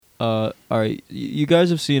All right, you guys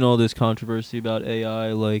have seen all this controversy about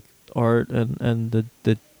AI, like art and the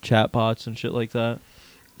chatbots and shit like that.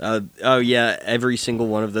 Oh yeah, every single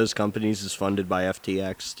one of those companies is funded by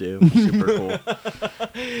FTX too. Super cool.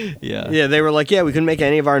 Yeah. Yeah, they were like, yeah, we couldn't make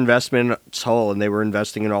any of our investments whole, and they were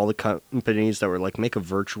investing in all the companies that were like, make a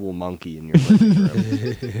virtual monkey in your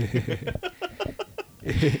living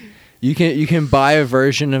room. You can buy a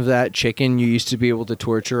version of that chicken you used to be able to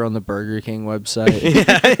torture on the Burger King website.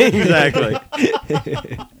 Yeah, exactly.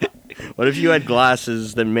 What if you had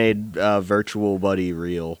glasses that made Virtual Buddy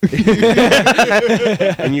real?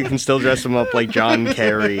 And you can still dress him up like John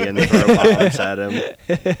Kerry and throw bombs at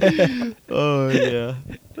him. Oh yeah,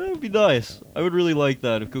 that would be nice. I would really like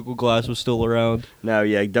that if Google Glass was still around. No,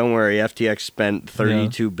 yeah, don't worry. FTX spent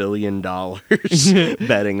 $32 billion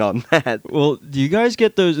betting on that. Well, do you guys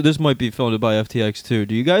get those? This might be funded by FTX too.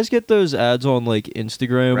 Do you guys get those ads on like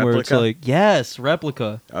Instagram where it's Replica? like, yes,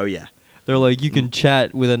 Replica? Oh, yeah. They're like, you can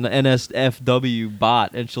chat with an NSFW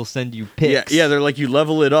bot and she'll send you pics. Yeah, they're like, you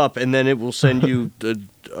level it up and then it will send you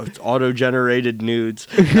auto-generated nudes.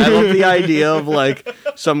 I love the idea of like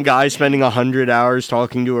some guy spending 100 hours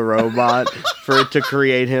talking to a robot for it to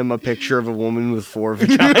create him a picture of a woman with 4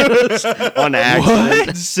 vaginas on accident.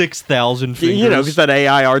 What? 6,000 fingers. You know, because that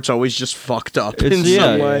AI art's always just fucked up in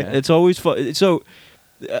some way. It's always fun. So,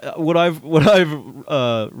 what I've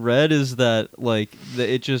read is that like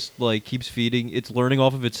it just like keeps feeding. It's learning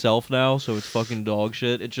off of itself now, so it's fucking dog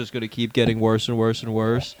shit. It's just gonna keep getting worse and worse and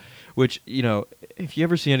worse. Which, you know, if you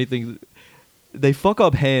ever see anything, they fuck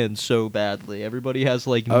up hands so badly. Everybody has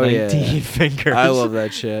like 19 fingers. I love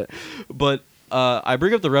that shit. But I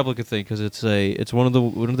bring up the Replica thing because it's one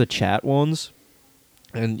of the chat ones,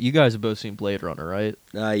 and you guys have both seen Blade Runner, right?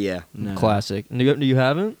 Yeah. No. Classic. You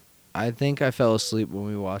haven't? I think I fell asleep when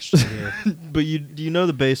we watched it here. But do you know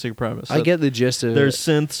the basic premise? I get the gist of There's it.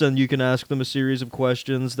 synths, and you can ask them a series of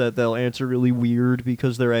questions that they'll answer really weird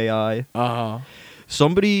because they're AI. Uh-huh.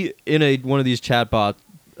 Somebody in one of these chatbot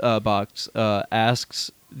box asks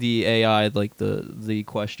the AI like the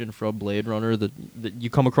question from Blade Runner that you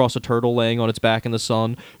come across a turtle laying on its back in the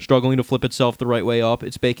sun, struggling to flip itself the right way up.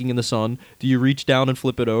 It's baking in the sun. Do you reach down and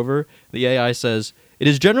flip it over? The AI says, "It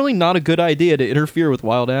is generally not a good idea to interfere with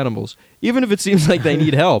wild animals, even if it seems like they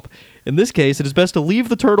need help. In this case, it is best to leave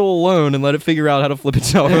the turtle alone and let it figure out how to flip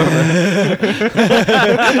itself over." Why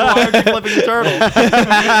aren't you flipping the turtle?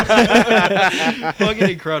 Fucking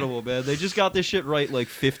incredible, man. They just got this shit right like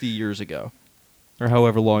 50 years ago. Or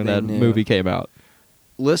however long They that knew. movie came out.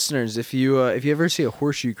 Listeners, if you ever see a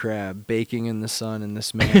horseshoe crab baking in the sun in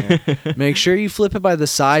this manner, make sure you flip it by the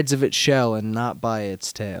sides of its shell and not by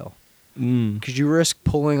its tail. Because you risk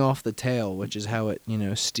pulling off the tail, which is how it,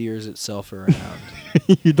 steers itself around.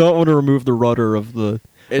 You don't want to remove the rudder of the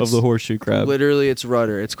horseshoe crab. Literally, its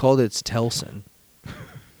rudder. It's called its telson.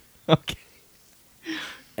 Okay.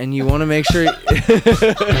 And you want to make sure...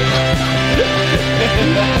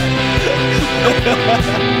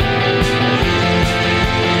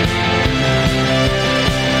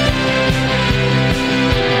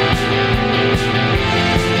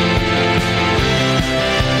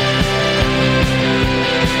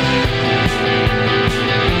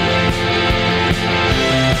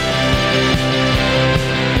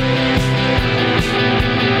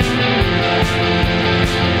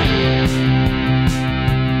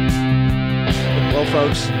 Well,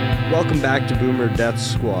 folks, welcome back to Boomer Death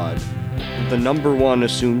Squad, the #1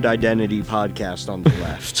 assumed identity podcast on the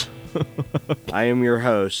left. I am your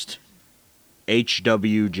host,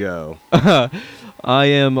 H.W. Joe.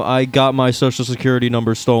 I got my social security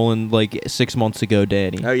number stolen like 6 months ago,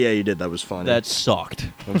 Danny. Oh, yeah, you did. That was funny. That sucked.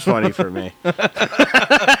 That was funny for me.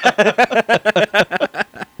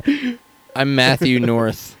 I'm Matthew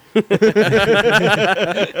North.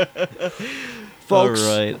 Folks,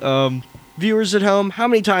 All right. viewers at home, how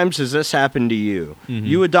many times has this happened to you? Mhm.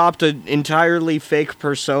 You adopt an entirely fake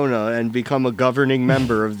persona and become a governing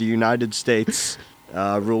member of the United States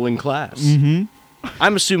ruling class. Mm-hmm.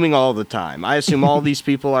 I'm assuming all the time. I assume all these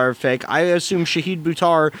people are fake. I assume Shahid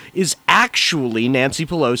Buttar is actually Nancy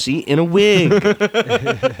Pelosi in a wig.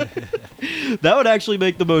 That would actually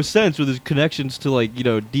make the most sense with his connections to like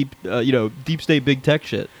deep state big tech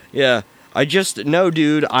shit. Yeah. No,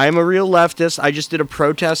 dude, I'm a real leftist. I just did a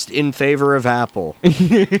protest in favor of Apple.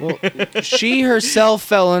 Well, she herself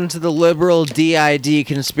fell into the liberal DID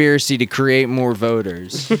conspiracy to create more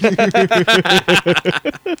voters.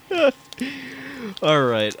 All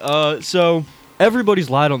right. So everybody's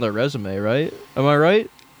lied on their resume, right? Am I right?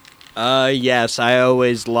 Yes, I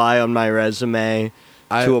always lie on my resume.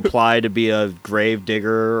 to apply to be a grave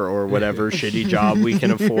digger or whatever shitty job we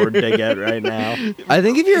can afford to get right now. I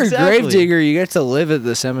think if you're Exactly. a grave digger, you get to live at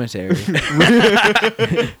the cemetery.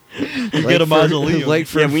 You get a mausoleum. Like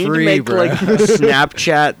for Yeah, we free, need to make bro. like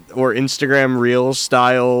Snapchat or Instagram Reel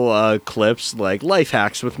style clips, like life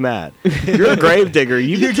hacks with Matt. If you're a grave digger,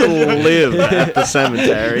 you get to live at the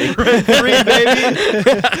cemetery. Free, baby.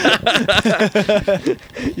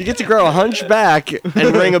 You get to grow a hunchback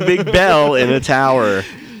and ring a big bell in a tower.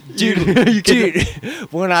 Dude,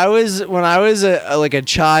 when I was a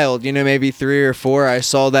child, maybe 3 or 4, I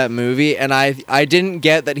saw that movie and I didn't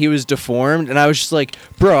get that he was deformed, and I was just like,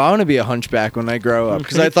 bro, I want to be a hunchback when I grow up,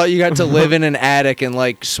 because I thought you got to live in an attic and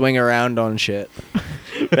like swing around on shit.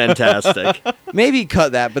 Fantastic. Maybe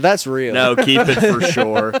cut that, but that's real. No, keep it for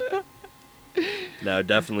sure. No,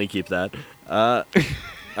 definitely keep that. All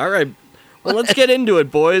right. Well, let's get into it,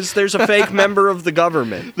 boys. There's a fake member of the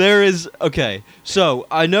government. There is, okay, so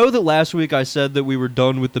I know that last week I said that we were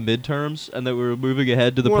done with the midterms and that we were moving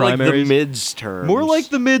ahead to the More primaries. like the midterms. More like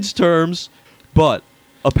the midterms, but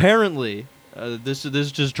apparently, this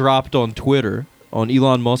just dropped on Twitter, on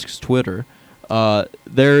Elon Musk's Twitter.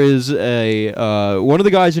 There is a one of the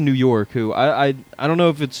guys in New York who I don't know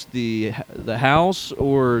if it's the House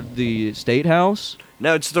or the State House.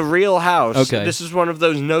 No, it's the real house. Okay. This is one of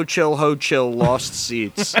those no chill, ho chill lost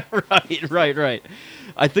seats. Right.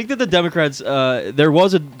 I think that the Democrats, there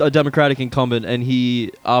was a Democratic incumbent, and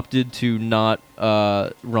he opted to not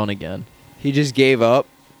run again. He just gave up.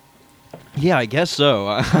 Yeah, I guess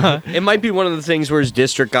so. It might be one of the things where his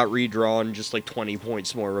district got redrawn just like 20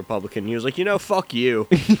 points more Republican. He was like, fuck you.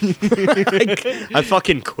 I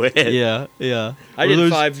fucking quit. yeah. I did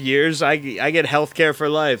 5 years. I get health care for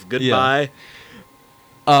life. Goodbye.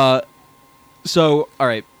 So, all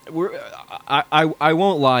right, I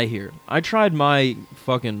won't lie here. I tried my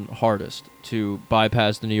fucking hardest to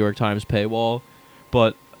bypass the New York Times paywall,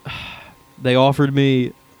 but they offered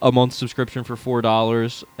me a month subscription for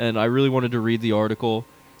 $4, and I really wanted to read the article.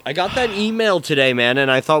 I got that email today, man, and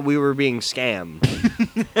I thought we were being scammed.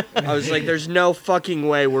 I was like, there's no fucking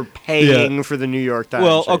way we're paying for the New York Times.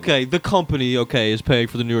 Well, right okay, the company, is paying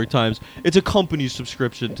for the New York Times. It's a company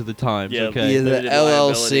subscription to the Times, now. okay? Yeah, the limited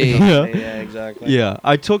LLC. liability company. Yeah, exactly. Yeah,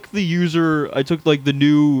 I took the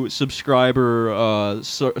new subscriber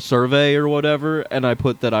survey or whatever, and I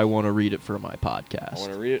put that I want to read it for my podcast. I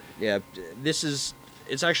want to read it. Yeah,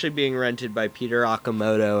 it's actually being rented by Peter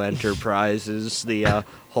Akamoto Enterprises, the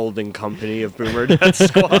holding company of Boomer Death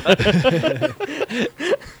Squad.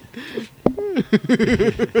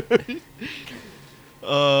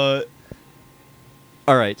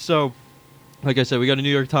 All right, so like I said, we got a New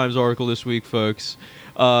York Times article this week, folks.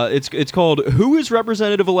 It's called "Who is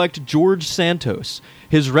Representative-elect George Santos?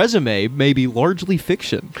 His resume may be largely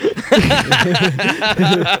fiction."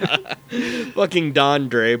 Fucking Don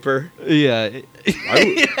Draper. Yeah,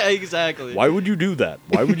 Why yeah, exactly. Why would you do that?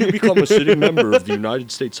 Why would you become a sitting member of the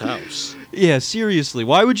United States House? Yeah, seriously,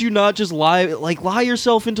 why would you not just lie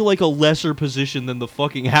yourself into like a lesser position than the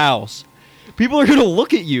fucking House? People are gonna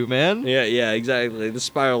look at you, man. Yeah, exactly. This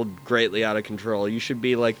spiraled greatly out of control. You should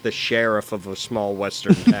be like the sheriff of a small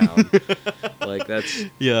western town. Like that's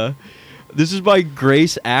Yeah. This is by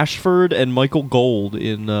Grace Ashford and Michael Gold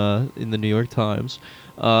in the New York Times.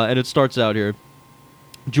 And it starts out here.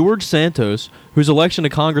 George Santos, whose election to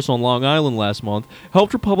Congress on Long Island last month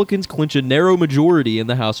helped Republicans clinch a narrow majority in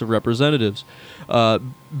the House of Representatives,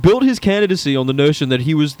 built his candidacy on the notion that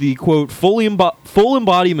he was the, quote, full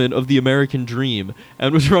embodiment of the American dream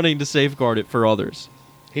and was running to safeguard it for others.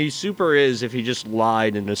 he super is if he just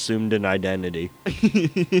lied and assumed an identity.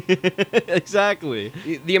 Exactly.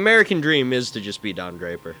 The American dream is to just be Don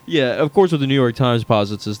Draper. Yeah, of course what the New York Times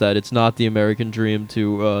posits is that it's not the American dream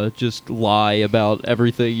to just lie about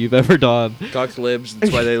everything you've ever done. Cuck libs,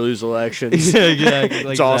 that's why they lose elections. Yeah,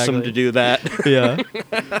 exactly. It's awesome to do that.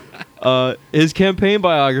 Yeah. His campaign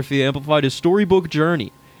biography amplified his storybook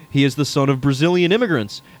journey. He is the son of Brazilian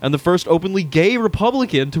immigrants and the first openly gay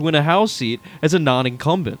Republican to win a House seat as a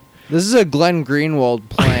non-incumbent. This is a Glenn Greenwald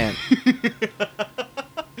plant.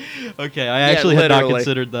 Okay, I actually had not literally.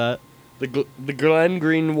 considered that. The Glenn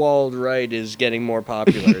Greenwald right is getting more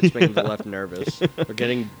popular. It's making the left nervous. We're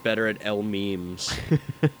getting better at L memes.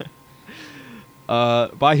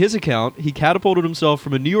 By his account, he catapulted himself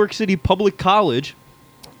from a New York City public college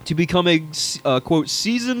to become a, quote,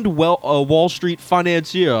 seasoned Wall Street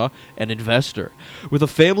financier and investor with a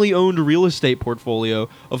family-owned real estate portfolio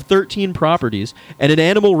of 13 properties and an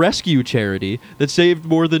animal rescue charity that saved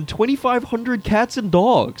more than 2,500 cats and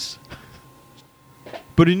dogs.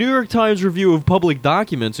 But a New York Times review of public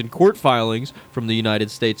documents and court filings from the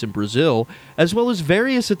United States and Brazil, as well as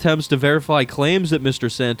various attempts to verify claims that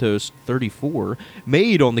Mr. Santos, 34,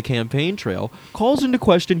 made on the campaign trail, calls into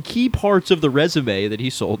question key parts of the resume that he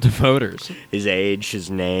sold to voters. His age,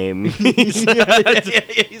 his name. He's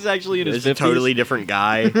actually in his 50s. He's a totally different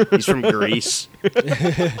guy. He's from Greece.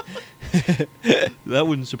 That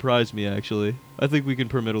wouldn't surprise me, actually. I think we can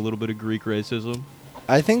permit a little bit of Greek racism.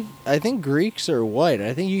 I think Greeks are white.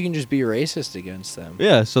 I think you can just be racist against them.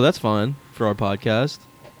 Yeah, so that's fine for our podcast.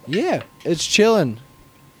 Yeah, it's chilling.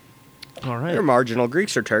 All right. They're marginal.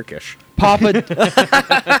 Greeks are Turkish. Papa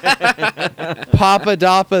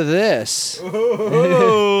Dappa this.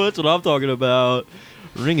 Oh, that's what I'm talking about.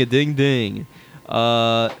 Ring a ding ding.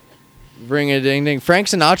 Ring a ding ding. Frank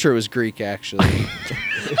Sinatra was Greek, actually.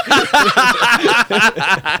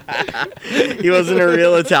 He wasn't a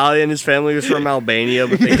real Italian. His family was from Albania,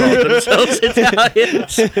 but they called themselves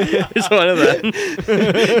Italians. It's one of them.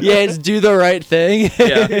 Yeah, it's do the right thing.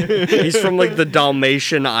 Yeah. He's from like the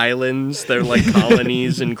Dalmatian Islands. They're like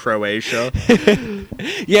colonies in Croatia.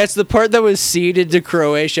 Yeah, it's the part that was ceded to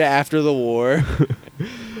Croatia after the war.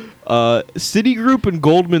 Citigroup and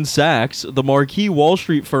Goldman Sachs, the marquee Wall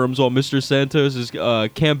Street firms on Mr. Santos's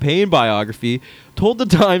campaign biography, told the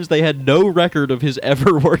Times they had no record of his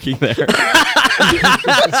ever working there.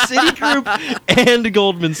 Citigroup and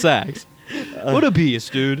Goldman Sachs. What a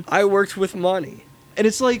beast, dude. I worked with money. And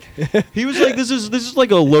it's like, he was like, this is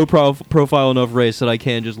like a low profile enough race that I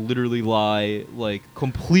can just literally lie, like,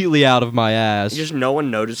 completely out of my ass. Just no one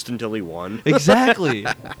noticed until he won. Exactly.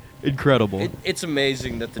 Incredible. It's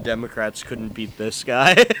amazing that the Democrats couldn't beat this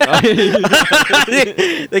guy. They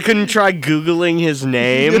couldn't try Googling his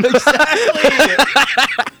name.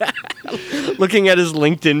 Looking at his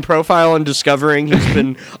LinkedIn profile and discovering he's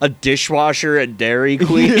been a dishwasher at Dairy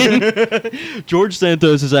Queen. George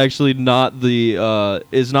Santos is actually not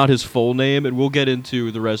is not his full name, and we'll get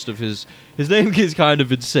into the rest of his name is kind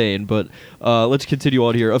of insane, but let's continue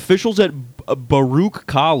on here. Officials at Baruch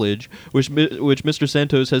College, which Mr.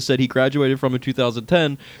 Santos has said he graduated from in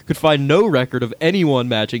 2010, could find no record of anyone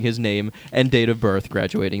matching his name and date of birth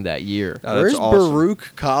graduating that year. Where's awesome.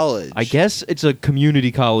 Baruch College? I guess it's a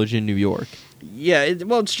community college in New York. Yeah,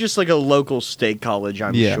 it's just like a local state college,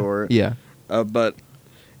 I'm sure. Yeah. But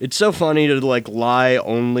it's so funny to like lie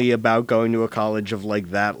only about going to a college of like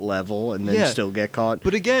that level and then still get caught.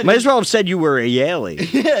 But again, might as well have said you were a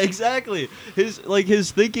Yaley. Yeah, exactly.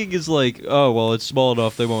 His thinking is like, oh well, it's small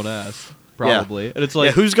enough they won't ask. Probably. Yeah. And it's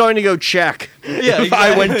like, who's going to go check? Yeah, if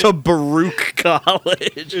I went to Baruch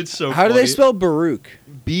College. It's so How funny. do they spell Baruch?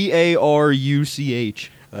 Baruch.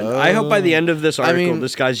 I hope by the end of this article,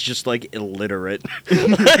 this guy's just like illiterate.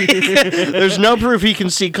 There's no proof he can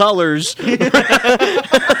see colors. He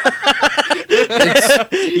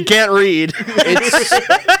can't read.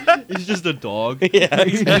 He's just a dog. Yeah,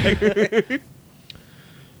 exactly.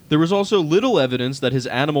 There was also little evidence that his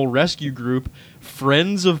animal rescue group,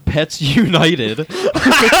 Friends of Pets United. That's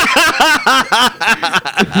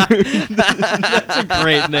a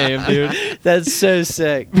great name, dude. That's so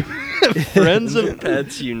sick. Friends of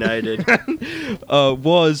Pets United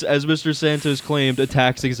was, as Mr. Santos claimed, a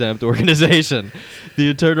tax-exempt organization. The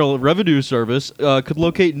Internal Revenue Service could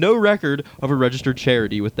locate no record of a registered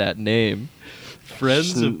charity with that name.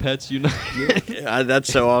 Friends of Pets United. Yeah,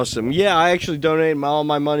 that's so awesome. Yeah, I actually donate all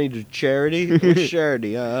my money to charity. Which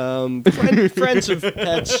charity? Friends of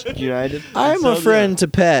Pets United. I'm a friend to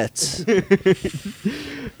pets.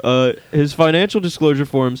 His financial disclosure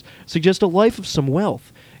forms suggest a life of some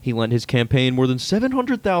wealth. He lent his campaign more than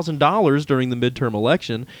 $700,000 during the midterm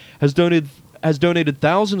election, has donated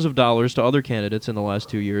thousands of dollars to other candidates in the last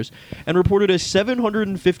 2 years, and reported a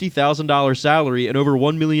 $750,000 salary and over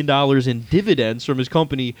 $1 million in dividends from his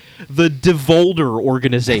company, the Devolder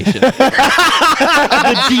Organization. The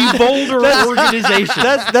Devolder Organization.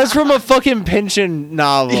 That's from a fucking pension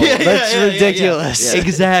novel. That's ridiculous. Yeah.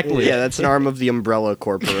 Exactly. Yeah, that's an arm of the Umbrella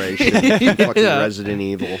Corporation. Fucking Resident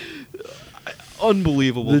Evil.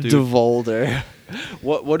 Unbelievable, The dude. Devolder.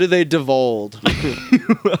 What do they devolve?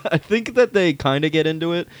 I think that they kind of get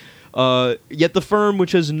into it. Yet the firm,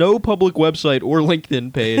 which has no public website or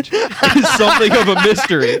LinkedIn page, is something of a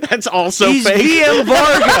mystery. That's also He's fake. VM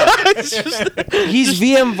Varga. He's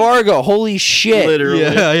VM Varga. Holy shit. Literally.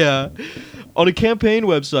 Yeah. On a campaign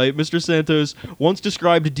website, Mr. Santos once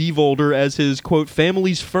described Devolder as his, quote,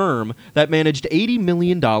 family's firm that managed $80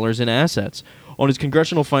 million in assets. On his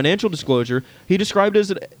congressional financial disclosure, he described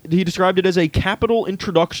it as a capital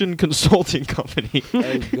introduction consulting company.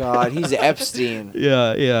 Oh God, he's Epstein.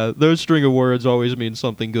 Yeah. Those string of words always mean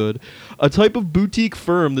something good. A type of boutique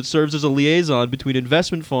firm that serves as a liaison between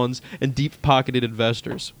investment funds and deep-pocketed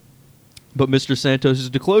investors. But Mr. Santos'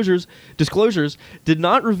 disclosures did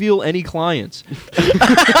not reveal any clients.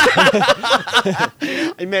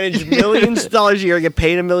 I manage millions of dollars a year. I get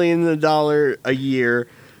paid $1 million a year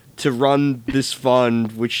to run this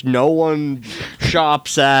fund, which no one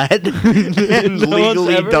shops at and No one's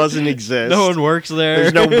legally doesn't exist. No one works there.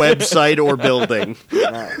 There's no website or building.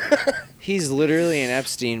 He's literally an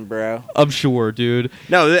Epstein, bro. I'm sure, dude.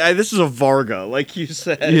 No, this is a Varga, like you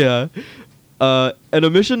said. Yeah. An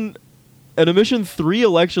omission 3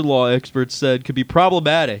 election law experts said could be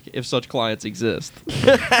problematic if such clients exist.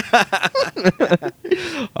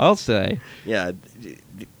 I'll say. Yeah,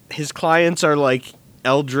 his clients are like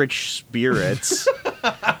eldritch spirits.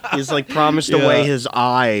 He's like promised away his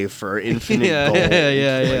eye for infinite gold.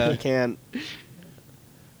 Yeah. Like, he can't.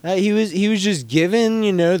 He was just given,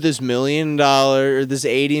 this $1 million or this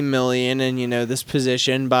 $80 million and this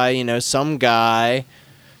position by some guy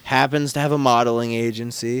happens to have a modeling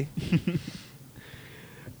agency.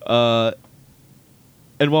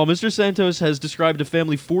 And while Mr. Santos has described a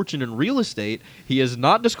family fortune in real estate, he has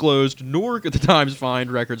not disclosed nor could the Times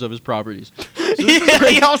find records of his properties. So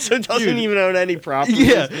He also doesn't even own any property.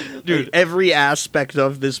 Yeah, dude. Like, every aspect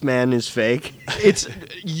of this man is fake.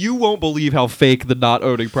 You won't believe how fake the not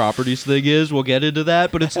owning properties thing is. We'll get into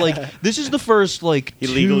that, but it's like this is the first like He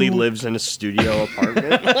legally lives in a studio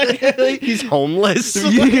apartment. He's homeless.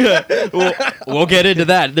 Yeah, we'll get into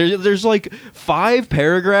that. There's like 5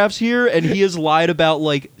 paragraphs here, and he has lied about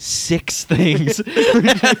like 6 things.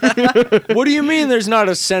 What do you mean there's not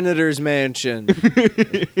a senator's mansion?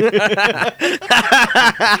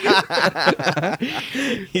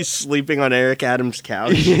 He's sleeping on Eric Adams'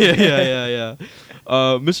 couch. Yeah.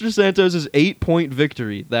 Mr. Santos' 8-point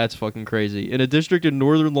victory, that's fucking crazy, in a district in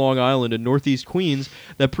northern Long Island and northeast Queens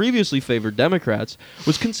that previously favored Democrats,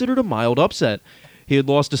 was considered a mild upset. He had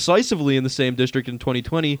lost decisively in the same district in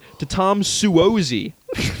 2020 to Tom Suozzi,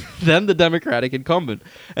 then the Democratic incumbent,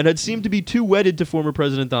 and had seemed to be too wedded to former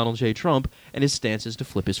President Donald J. Trump and his stances to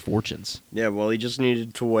flip his fortunes. Yeah, well, he just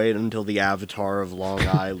needed to wait until the avatar of Long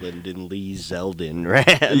Island and Lee Zeldin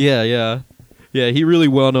ran. Yeah, he really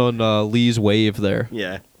went on Lee's wave there.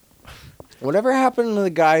 Yeah. Whatever happened to the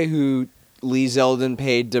guy who Lee Zeldin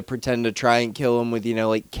paid to pretend to try and kill him with,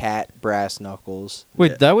 like cat brass knuckles?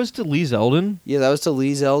 Wait, Yeah. that was to Lee Zeldin? Yeah, that was to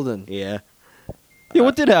Lee Zeldin. Yeah. Yeah,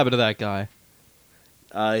 what did happen to that guy?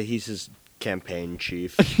 He's his campaign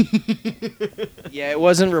chief. Yeah, it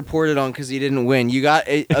wasn't reported on because he didn't win. You got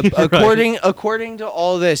according to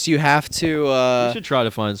all this, you have to We should try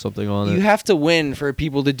to find something on you it. have to win for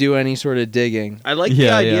people to do any sort of digging. I like the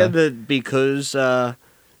idea that because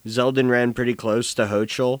Zeldin ran pretty close to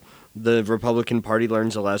Hochul, the Republican Party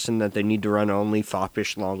learns a lesson that they need to run only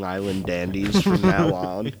foppish Long Island dandies from now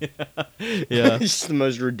on. Yeah. It's the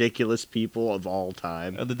most ridiculous people of all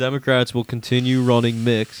time. And the Democrats will continue running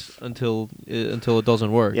mix until it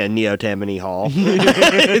doesn't work. Yeah, Neo-Tammany Hall.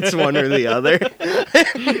 It's one or the other.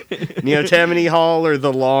 Neo-Tammany Hall or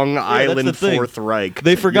the Long Island the thing. Fourth Reich.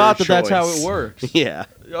 They forgot Your that that's how choice. it works. Yeah.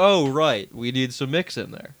 Oh, right. We need some mix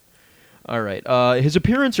in there. All right. His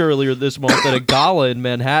appearance earlier this month at a gala in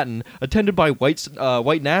Manhattan, attended by white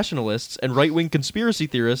nationalists and right-wing conspiracy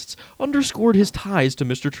theorists, underscored his ties to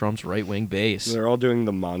Mr. Trump's right-wing base. They're all doing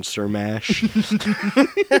the monster mash.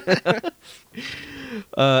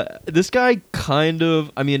 This guy kind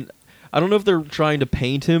of, I don't know if they're trying to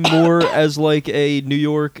paint him more as like a New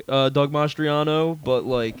York Doug Mastriano, but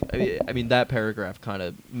like, that paragraph kind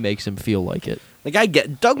of makes him feel like it. Like, I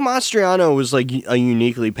get Doug Mastriano was like a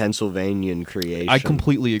uniquely Pennsylvanian creation. I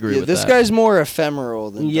completely agree with this that. guy's more ephemeral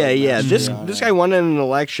than Yeah, Doug yeah. Mastriano. This guy won an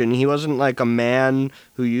election. He wasn't like a man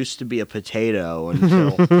who used to be a potato until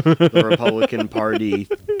the Republican Party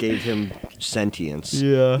gave him sentience.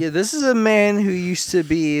 Yeah. Yeah, this is a man who used to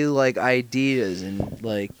be like ideas and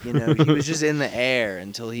like, he was just in the air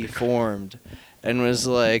until he formed and was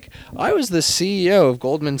like, I was the CEO of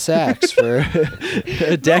Goldman Sachs for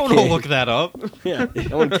a decade. No one will look that up. Yeah,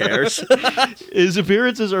 no one cares. His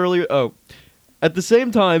appearances earlier. Oh. At the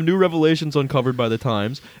same time, new revelations uncovered by the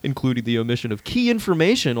Times, including the omission of key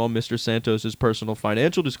information on Mr. Santos' personal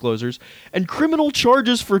financial disclosures and criminal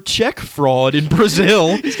charges for check fraud in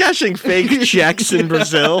Brazil, He's cashing fake checks in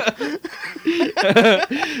Brazil.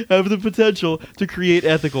 have the potential to create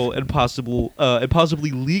ethical and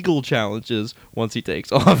possibly legal challenges once he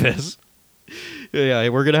takes office. Yeah,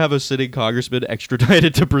 we're gonna have a sitting congressman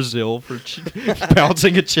extradited to Brazil for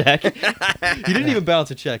bouncing a check. He didn't even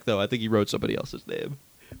bounce a check though. I think he wrote somebody else's name.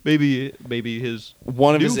 Maybe his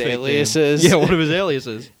One of new his fake name. aliases. Yeah, one of his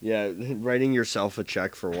aliases. Yeah, writing yourself a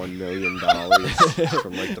check for $1 million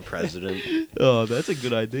from like the president. Oh, that's a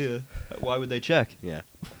good idea. Why would they check? Yeah.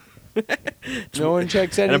 No one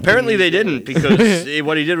checks anything. And apparently they these didn't days. because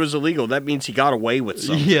what he did was illegal. That means he got away with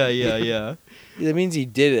something. Yeah. That means he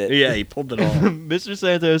did it. Yeah, he pulled it off. Mr.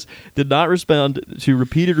 Santos did not respond to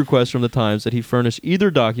repeated requests from the Times that he furnish either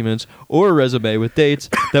documents or a resume with dates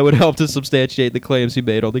that would help to substantiate the claims he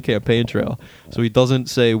made on the campaign trail. So he doesn't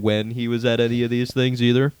say when he was at any of these things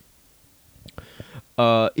either.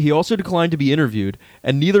 He also declined to be interviewed,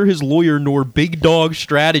 and neither his lawyer nor Big Dog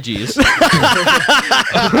Strategies.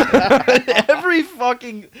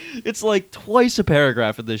 It's like twice a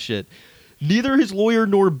paragraph of this shit. Neither his lawyer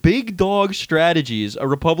nor Big Dog Strategies, a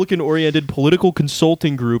Republican-oriented political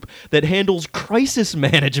consulting group that handles crisis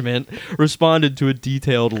management, responded to a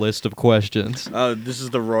detailed list of questions. This is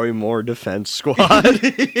the Roy Moore Defense Squad.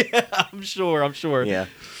 Yeah, I'm sure. Yeah.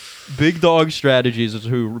 Big Dog Strategies is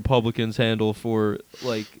who Republicans handle for,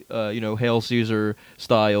 like, Hail Caesar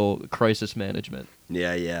style crisis management.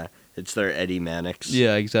 Yeah. It's their Eddie Mannix.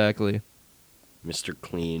 Yeah, exactly. Mr.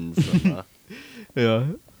 Clean from... Yeah.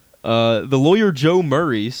 The lawyer Joe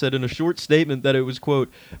Murray said in a short statement that it was,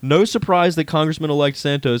 quote, no surprise that Congressman-elect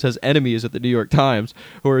Santos has enemies at the New York Times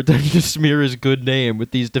who are attempting to smear his good name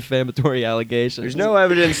with these defamatory allegations. There's no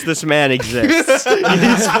evidence this man exists.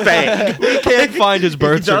 He's fake. We can't find his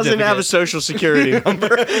birth He doesn't have a certificate. social security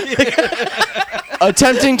number.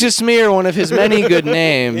 Attempting to smear one of his many good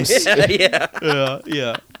names.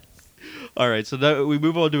 Yeah. All right, so that, we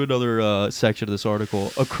move on to another section of this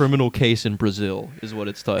article. A criminal case in Brazil is what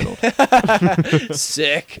it's titled.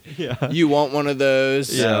 Sick. Yeah. You want one of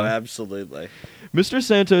those? Yeah. No, absolutely. Mr.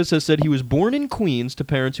 Santos has said he was born in Queens to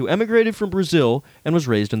parents who emigrated from Brazil and was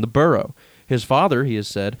raised in the borough. His father, he has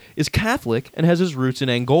said, is Catholic and has his roots in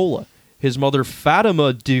Angola. His mother,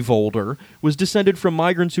 Fatima de Volder, was descended from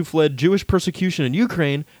migrants who fled Jewish persecution in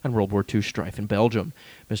Ukraine and World War II strife in Belgium.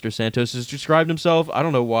 Mr. Santos has described himself, I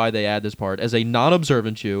don't know why they add this part, as a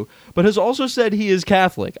non-observant Jew, but has also said he is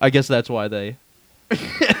Catholic. I guess that's why they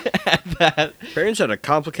add that. Parents had a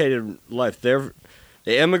complicated life. They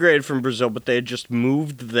emigrated from Brazil, but they had just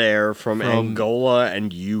moved there from Angola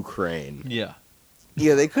and Ukraine. Yeah.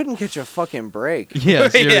 Yeah, they couldn't catch a fucking break. Yeah,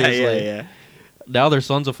 seriously. Yeah. Now their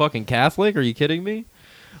son's a fucking Catholic? Are you kidding me?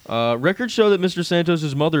 Records show that Mr.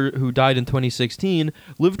 Santos' mother, who died in 2016,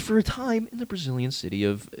 lived for a time in the Brazilian city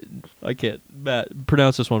of... I can't... Matt,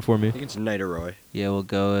 pronounce this one for me. I think it's Niterói. Yeah, we'll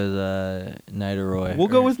go with Niterói. We'll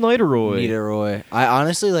go with Niterói. Niterói. I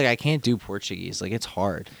honestly, I can't do Portuguese. It's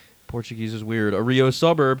hard. Portuguese is weird. A Rio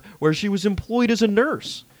suburb where she was employed as a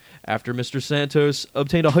nurse. After Mr. Santos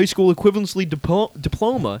obtained a high school equivalency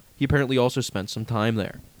diploma, he apparently also spent some time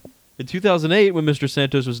there. In 2008, when Mr.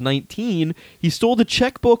 Santos was 19, he stole the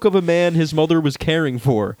checkbook of a man his mother was caring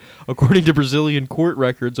for, according to Brazilian court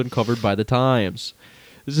records uncovered by the Times.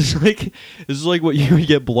 This is like what you would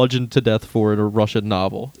get bludgeoned to death for in a Russian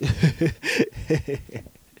novel.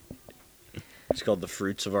 It's called The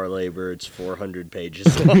Fruits of Our Labor. It's 400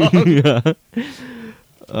 pages long. Yeah.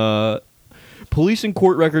 Police and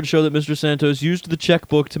court records show that Mr. Santos used the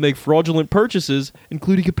checkbook to make fraudulent purchases,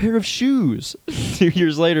 including a pair of shoes. 2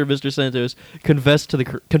 years later, Mr. Santos confessed to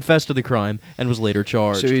the crime and was later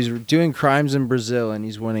charged. So he's doing crimes in Brazil and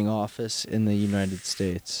he's winning office in the United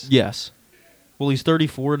States. Yes. Well, he's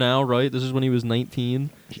 34 now, right? This is when he was 19.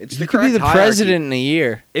 It's He the could be correct the hierarchy. president in a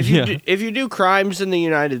year. If you Yeah. if you do crimes in the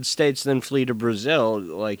United States, then flee to Brazil.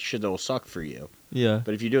 Shit will suck for you. Yeah.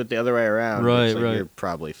 But if you do it the other way around, Right, right, right. you're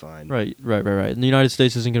probably fine. Right. And the United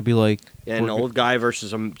States isn't going to be like... Yeah, an we're old guy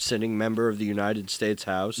versus a sitting member of the United States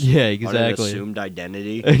House. Yeah, On exactly. an assumed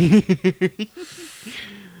identity.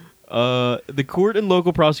 The court and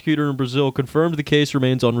local prosecutor in Brazil confirmed the case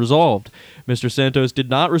remains unresolved. Mr. Santos did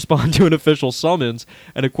not respond to an official summons,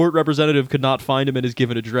 and a court representative could not find him at his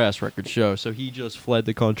given address, records show. So he just fled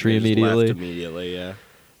the country They just immediately. left immediately, yeah.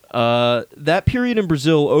 That period in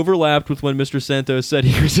Brazil overlapped with when Mr. Santos said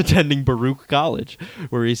he was attending Baruch College,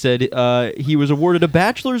 where he said he was awarded a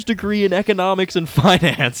bachelor's degree in economics and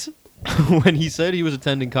finance. When he said he was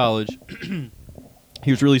attending college,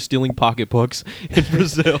 he was really stealing pocketbooks in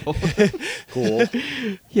Brazil. Cool.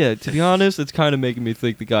 Yeah, to be honest, it's kind of making me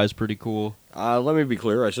think the guy's pretty cool. Let me be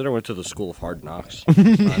clear. I said I went to the School of Hard Knocks.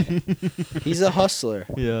 He's a hustler.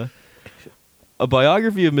 Yeah. A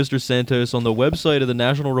biography of Mr. Santos on the website of the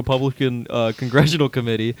National Republican Congressional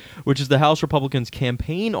Committee, which is the House Republicans'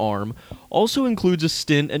 campaign arm, also includes a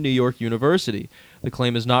stint at New York University. The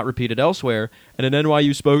claim is not repeated elsewhere, and an NYU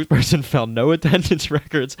spokesperson found no attendance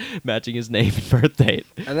records matching his name and birth date.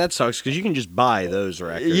 And that sucks because you can just buy those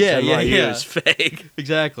records. Yeah, NYU yeah. is fake.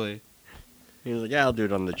 Exactly. He was like, yeah, I'll do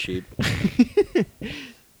it on the cheap.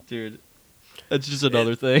 Dude, that's just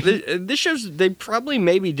another thing. This shows they probably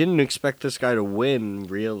maybe didn't expect this guy to win,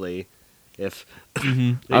 really. If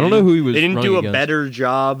I don't know who he was They didn't do running a against. better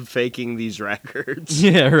job faking these records.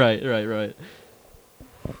 Yeah, right. They're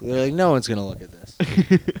like, no one's gonna look at this.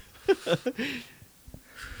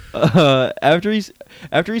 After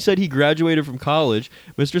he said he graduated from college,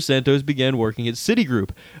 Mr. Santos began working at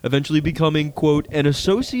Citigroup, eventually becoming, quote, an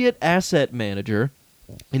associate asset manager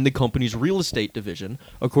in the company's real estate division,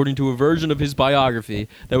 according to a version of his biography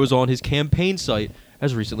that was on his campaign site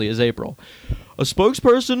as recently as April. A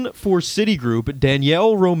spokesperson for Citigroup,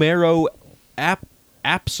 Danielle Romero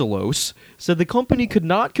Apsalos, said the company could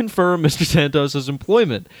not confirm Mr. Santos'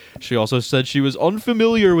 employment. She also said she was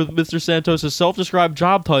unfamiliar with Mr. Santos' self-described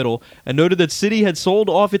job title and noted that Citi had sold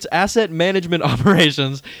off its asset management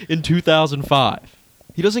operations in 2005.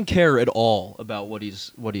 He doesn't care at all about what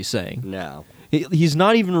he's saying. No. He's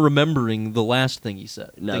not even remembering the last thing he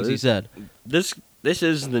said. No, he said. This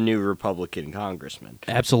is the new Republican congressman.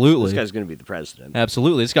 Absolutely. This guy's going to be the president.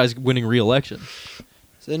 Absolutely. This guy's winning re-election.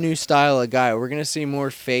 It's a new style of guy. We're gonna see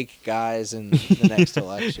more fake guys in the next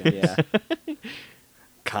election. Yeah.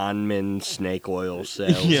 Conman, snake oil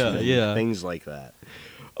salesman, yeah. things like that.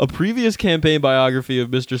 A previous campaign biography of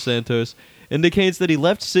Mr. Santos indicates that he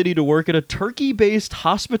left Citi to work at a Turkey-based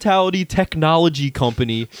hospitality technology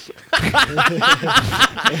company,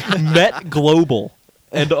 Met Global,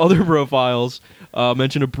 and other profiles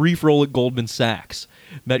mention a brief role at Goldman Sachs.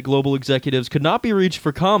 Met Global executives could not be reached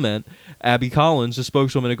for comment. Abby Collins, a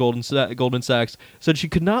spokeswoman at Goldman Sachs, said she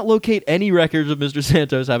could not locate any records of Mr.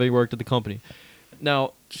 Santos having worked at the company.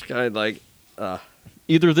 Now, Just kind of like,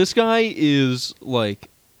 either this guy is like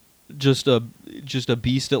just a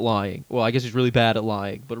beast at lying. Well, I guess he's really bad at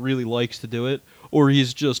lying, but really likes to do it, or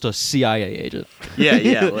he's just a CIA agent.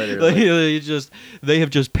 yeah, literally. They have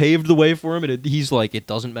just paved the way for him, and he's like, it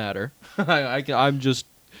doesn't matter. I'm just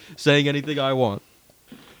saying anything I want.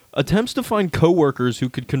 Attempts to find co-workers who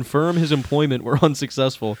could confirm his employment were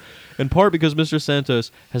unsuccessful, in part because Mr.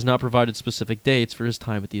 Santos has not provided specific dates for his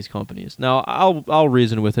time at these companies. Now, I'll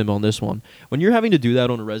reason with him on this one. When you're having to do that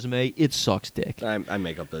on a resume, it sucks dick. I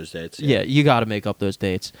make up those dates. Yeah, you got to make up those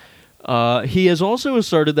dates. He has also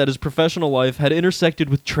asserted that his professional life had intersected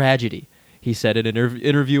with tragedy. He said in an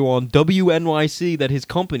interview on WNYC that his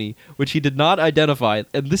company, which he did not identify,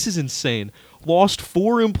 and this is insane, lost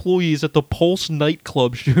 4 employees at the Pulse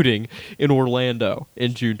nightclub shooting in Orlando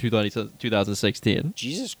in June 2016.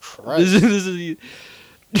 Jesus Christ!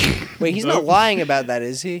 Wait, he's not lying about that,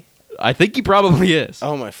 is he? I think he probably is.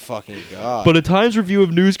 Oh my fucking god! But a Times review of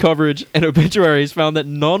news coverage and obituaries found that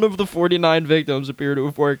none of the 49 victims appear to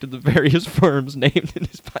have worked at the various firms named in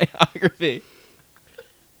his biography.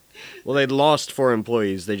 Well, they'd lost 4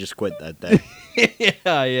 employees. They just quit that day.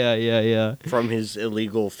 Yeah. From his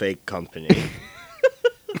illegal fake company.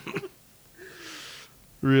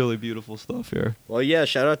 Really beautiful stuff here. Well, yeah,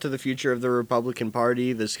 shout out to the future of the Republican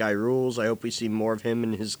Party. This guy rules. I hope we see more of him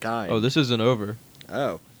and his kind. Oh, this isn't over.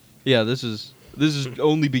 Oh. Yeah, this is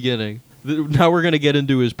only beginning. Now we're going to get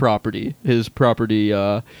into his property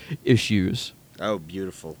issues. Oh,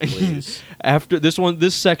 beautiful. Please. After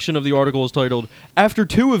this section of the article is titled, "After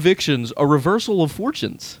 2 evictions, a reversal of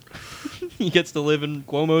fortunes." He gets to live in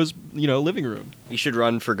Cuomo's, living room. He should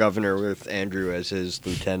run for governor with Andrew as his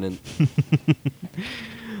lieutenant.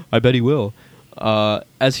 I bet he will.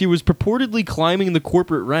 As he was purportedly climbing the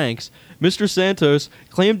corporate ranks, Mr. Santos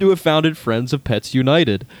claimed to have founded Friends of Pets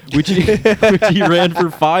United, which he ran for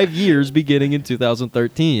 5 years beginning in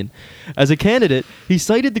 2013. As a candidate, he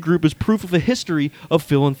cited the group as proof of a history of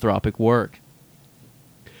philanthropic work.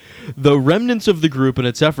 Though remnants of the group and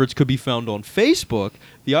its efforts could be found on Facebook,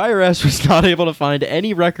 the IRS was not able to find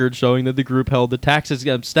any record showing that the group held the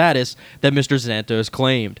tax-exempt status that Mr. Santos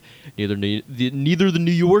claimed. Neither the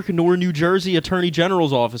New York nor New Jersey Attorney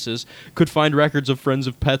General's offices could find records of Friends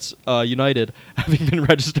of Pets United having been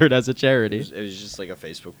registered as a charity. It was just like a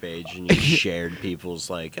Facebook page, and you shared people's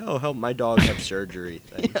oh, help my dog have surgery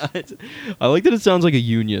things. Yeah, I like that it sounds like a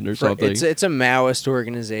union or something. It's a Maoist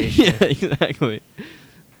organization. Yeah, exactly.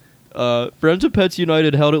 Friends of Pets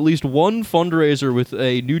United held at least one fundraiser with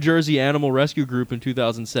a New Jersey animal rescue group in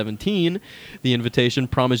 2017. The invitation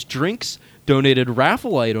promised drinks, donated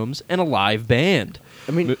raffle items, and a live band.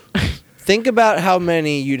 I mean, Think about how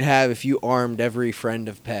many you'd have if you armed every friend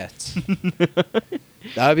of pets.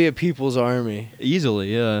 That would be a people's army.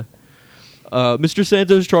 Easily, yeah. Mr.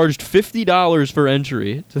 Santos charged $50 for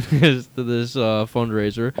entry to this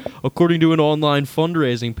fundraiser, according to an online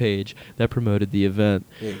fundraising page that promoted the event.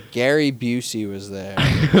 Yeah, Gary Busey was there.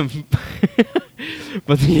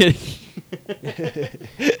 But the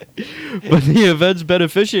but the event's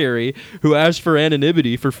beneficiary, who asked for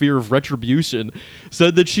anonymity for fear of retribution,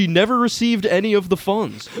 said that she never received any of the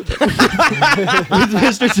funds, with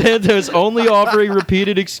Mr. Santos only offering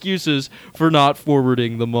repeated excuses for not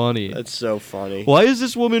forwarding the money. That's so funny. Why is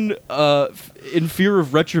this woman in fear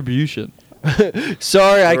of retribution?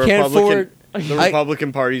 Sorry, I can't forward. The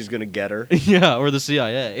Republican Party's gonna get her. Yeah, or the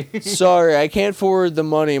CIA. Sorry, I can't forward the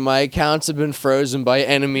money. My accounts have been frozen by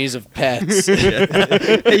enemies of pets.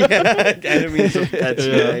 Yeah, enemies of Pets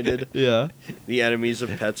United. Yeah. The enemies of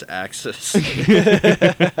Pets Axis.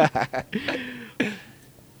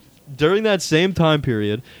 During that same time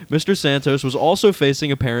period, Mr. Santos was also facing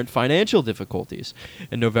apparent financial difficulties.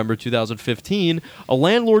 In November 2015, a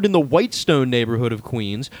landlord in the Whitestone neighborhood of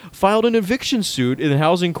Queens filed an eviction suit in the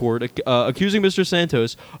housing court accusing Mr.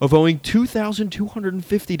 Santos of owing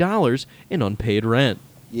 $2,250 in unpaid rent.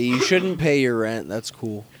 Yeah, you shouldn't pay your rent. That's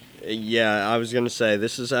cool. Yeah, I was gonna say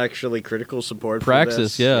this is actually critical support. Praxis, for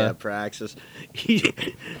this. yeah. Praxis.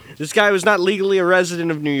 This guy was not legally a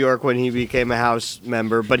resident of New York when he became a house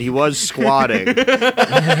member, but he was squatting.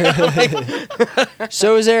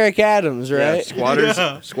 So is Eric Adams, right?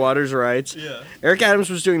 Yeah, squatters' rights. Yeah. Eric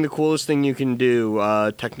Adams was doing the coolest thing you can do.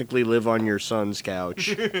 Technically, live on your son's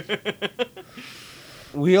couch.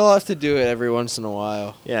 We all have to do it every once in a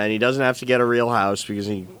while. Yeah, and he doesn't have to get a real house because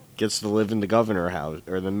he gets to live in the governor house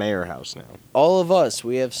or the mayor house now. All of us,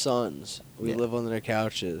 we have sons. We Yeah. live on their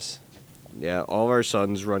couches. Yeah, all of our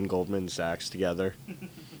sons run Goldman Sachs together.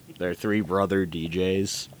 They're three brother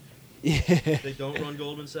DJs. Yeah. They don't run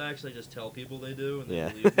Goldman Sachs, they just tell people they do. And Yeah,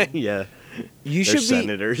 believe them. yeah. You They're should be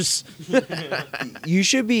senators. you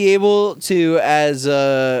should be able to as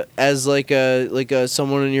like a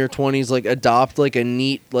someone in your 20s like adopt like a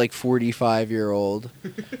neat like 45-year-old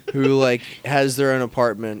who like has their own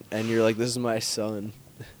apartment and you're like, this is my son.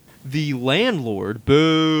 The landlord,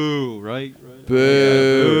 boo, right?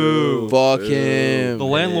 Boo. Yeah, Fuck Boo. him. The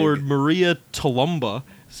landlord, Maria Tolumba,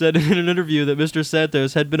 said in an interview that Mr.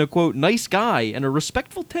 Santos had been a, quote, nice guy and a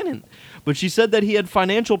respectful tenant, but she said that he had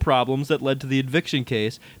financial problems that led to the eviction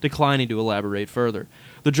case, declining to elaborate further.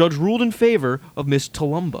 The judge ruled in favor of Miss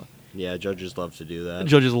Tolumba. Yeah, judges love to do that.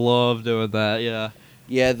 Judges love doing that, yeah.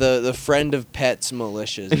 Yeah, the friend of pets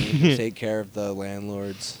militias need to take care of the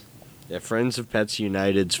landlords. Yeah, Friends of Pets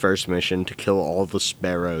United's first mission to kill all the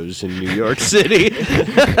sparrows in New York City.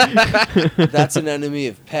 That's an enemy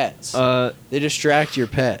of pets. They distract your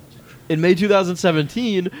pet. In May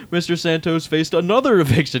 2017, Mr. Santos faced another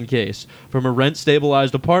eviction case from a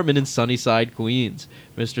rent-stabilized apartment in Sunnyside, Queens.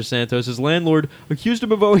 Mr. Santos' landlord accused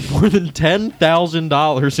him of owing more than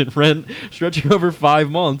 $10,000 in rent stretching over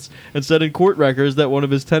 5 months and said in court records that one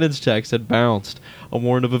of his tenants' checks had bounced. A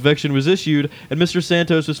warrant of eviction was issued, and Mr.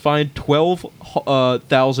 Santos was fined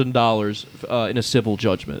 $12,000 in a civil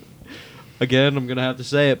judgment. Again, I'm going to have to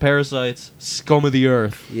say it, parasites, scum of the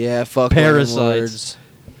earth. Yeah, fuck Parasites. landlords.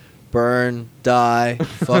 Burn, die,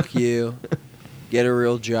 fuck you. Get a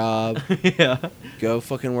real job. Yeah. Go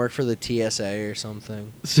fucking work for the TSA or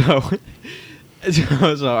something. So all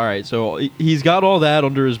right, so he's got all that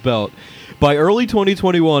under his belt. By early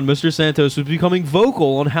 2021, Mr. Santos was becoming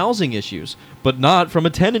vocal on housing issues, but not from a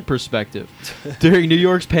tenant perspective. During New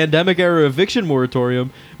York's pandemic-era eviction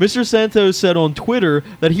moratorium, Mr. Santos said on Twitter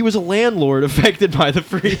that he was a landlord affected by the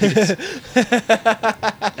freeze.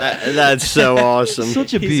 That's so awesome.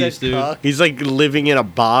 Such a He's a beast, dude. cuck. He's like living in a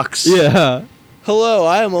box. Yeah. Hello,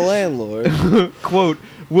 I am a landlord. Quote,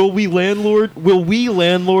 Will we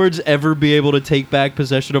landlords ever be able to take back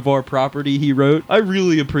possession of our property, he wrote. I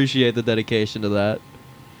really appreciate the dedication to that.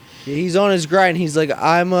 He's on his grind. He's like,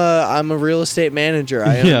 I'm a real estate manager.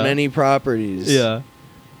 I own Yeah. many properties. Yeah.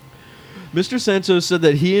 Mr. Santos said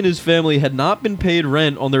that he and his family had not been paid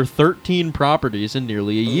rent on their 13 properties in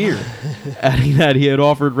nearly a year, adding that he had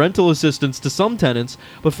offered rental assistance to some tenants,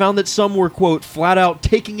 but found that some were, quote, flat out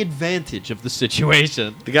taking advantage of the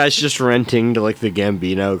situation. The guy's just renting to like the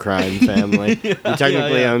Gambino crime family. He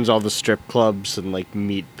technically yeah. owns all the strip clubs and like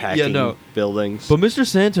meat packing buildings. But Mr.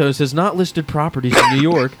 Santos has not listed properties in New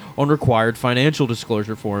York on required financial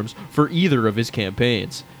disclosure forms for either of his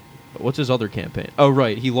campaigns. What's his other campaign? Oh,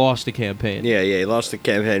 right. He lost a campaign. Yeah, he lost the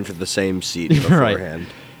campaign for the same seat beforehand.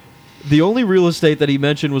 The only real estate that he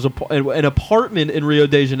mentioned was an apartment in Rio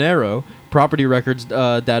de Janeiro, property records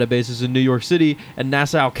databases in New York City and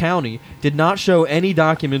Nassau County did not show any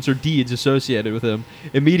documents or deeds associated with him,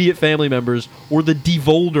 immediate family members, or the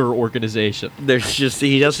Devolder organization.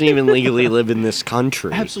 He doesn't even legally live in this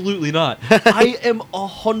country. Absolutely not. I am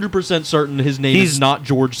 100% certain his name is not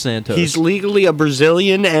George Santos. He's legally a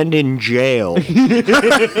Brazilian and in jail.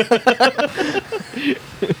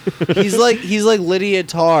 He's like Lydia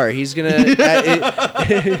Tarr. He's gonna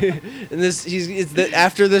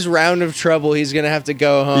after this round of trouble, he's gonna have to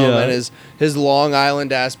go home, and his Long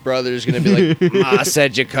Island ass brother is gonna be like, "Ma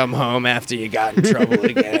said you come home after you got in trouble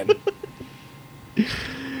again."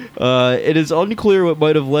 It is unclear what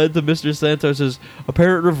might have led to Mr. Santos's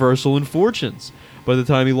apparent reversal in fortunes. By the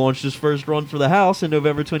time he launched his first run for the House in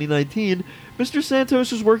November 2019, Mr.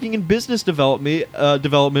 Santos was working in business development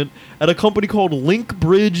at a company called Link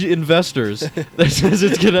Bridge Investors that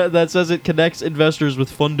says it connects investors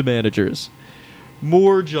with fund managers.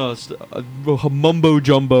 More just mumbo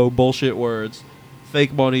jumbo bullshit words,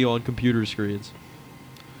 fake money on computer screens.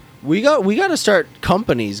 We got to start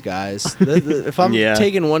companies, guys. If I'm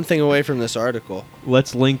taking one thing away from this article,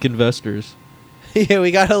 let's link investors. Yeah,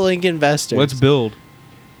 we got to link investors. Let's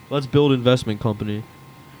build investment company.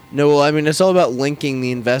 No, well, I mean, it's all about linking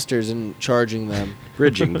the investors and charging them.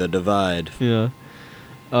 Bridging the divide. Yeah.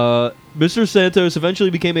 Mr. Santos eventually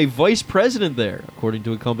became a vice president there, according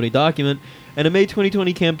to a company document, and a May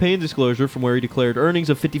 2020 campaign disclosure from where he declared earnings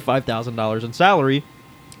of $55,000 in salary,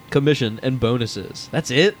 commission, and bonuses.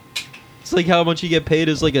 That's it? It's like how much you get paid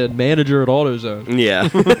as like a manager at AutoZone. Yeah.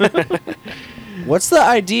 What's the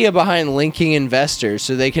idea behind linking investors?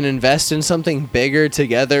 So they can invest in something bigger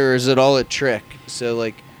together, or is it all a trick? So,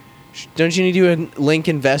 like, don't you need to link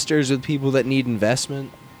investors with people that need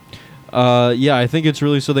investment? Yeah, I think it's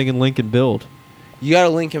really so they can link and build. You got to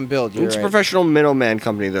link and build. It's a professional middleman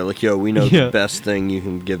company. They're like, yo, we know the best thing you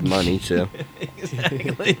can give money to.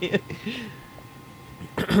 Exactly.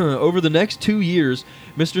 Over the next 2 years,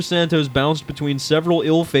 Mr. Santos bounced between several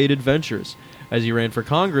ill-fated ventures. As he ran for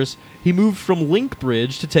Congress, he moved from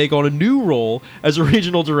Linkbridge to take on a new role as a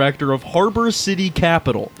regional director of Harbor City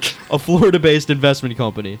Capital, a Florida-based investment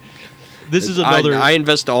company. This is another... I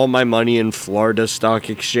invest all my money in Florida Stock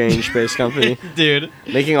Exchange-based company. Dude.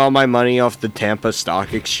 Making all my money off the Tampa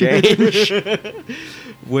Stock Exchange.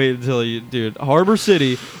 Wait until you... Dude, Harbor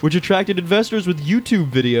City, which attracted investors with YouTube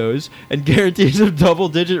videos and guarantees of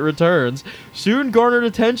double-digit returns, soon garnered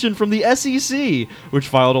attention from the SEC, which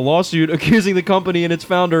filed a lawsuit accusing the company and its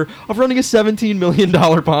founder of running a $17 million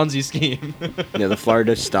Ponzi scheme. Yeah, the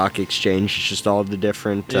Florida Stock Exchange is just all the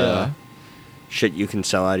different shit you can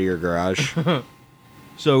sell out of your garage.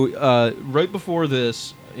 So, right before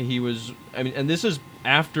this, he was... I mean, and this is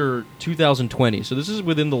after 2020, so this is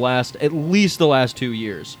within at least the last 2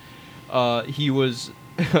 years. He was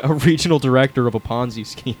a regional director of a Ponzi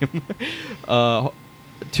scheme.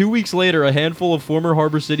 2 weeks later, a handful of former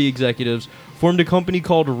Harbor City executives formed a company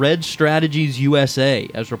called Red Strategies USA,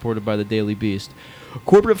 as reported by the Daily Beast.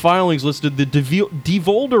 Corporate filings listed the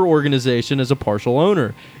Devolder organization as a partial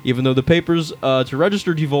owner, even though the papers to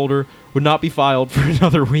register Devolder would not be filed for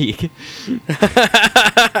another week.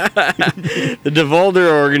 The Devolder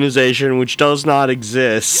organization, which does not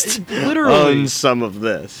exist, literally owns some of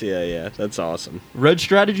this. Yeah, that's awesome. Red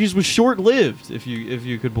Strategies was short-lived, if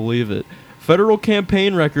you could believe it. Federal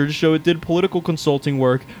campaign records show it did political consulting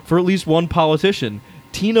work for at least one politician,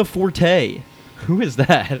 Tina Forte. Who is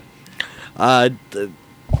that?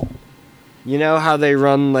 You know how they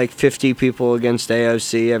run like 50 people against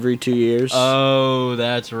AOC every 2 years? Oh,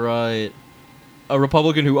 that's right. A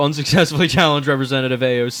Republican who unsuccessfully challenged Representative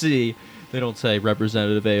AOC. They don't say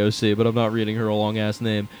Representative AOC, but I'm not reading her long-ass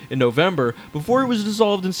name. In November, before it was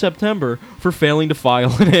dissolved in September for failing to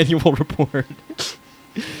file an annual report.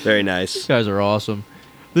 Very nice. These guys are awesome.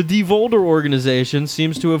 The Devolder organization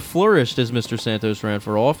seems to have flourished as Mr. Santos ran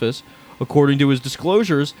for office. According to his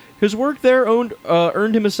disclosures, his work there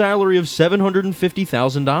earned him a salary of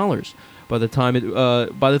 $750,000. By the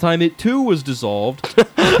time it too was dissolved,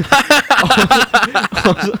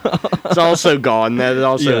 it's also gone. That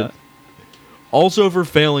also, also for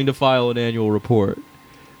failing to file an annual report.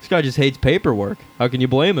 This guy just hates paperwork. How can you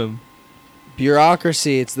blame him?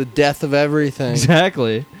 Bureaucracy, it's the death of everything.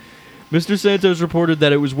 Exactly. Mr. Santos reported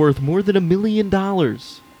that it was worth more than $1 million.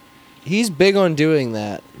 He's big on doing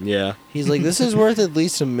that. Yeah. He's like, this is worth at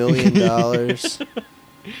least $1 million.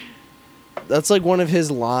 That's like one of his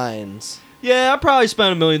lines. Yeah, I probably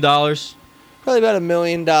spent $1 million. Probably about $1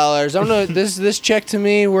 million. I don't know. This check to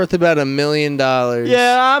me worth about $1 million.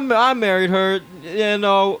 Yeah, I married her. Yeah,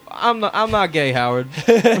 no, I'm not gay, Howard.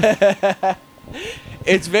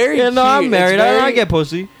 It's very. Yeah, no, cute. I'm married. I get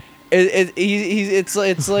pussy.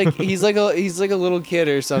 It's like he's like a little kid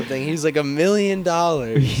or something. He's like $1 million.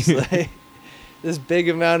 Like this big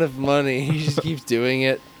amount of money. He just keeps doing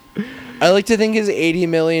it. I like to think his $80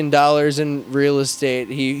 million in real estate.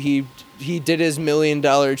 He did his $1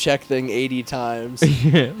 million check thing 80 times.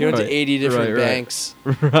 Yeah, He went to 80 different banks.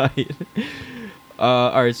 Right.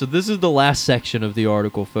 All right, so this is the last section of the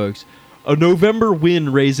article, folks. A November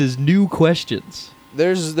win raises new questions.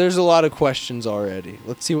 There's a lot of questions already.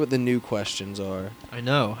 Let's see what the new questions are. I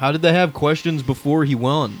know. How did they have questions before he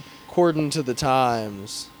won? According to the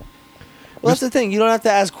Times. Well, that's the thing. You don't have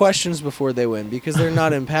to ask questions before they win because they're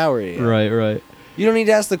not in power yet. Right. You don't need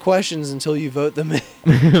to ask the questions until you vote them in.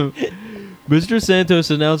 Mr. Santos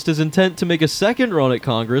announced his intent to make a second run at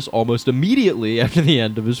Congress almost immediately after the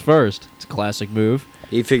end of his first. It's a classic move.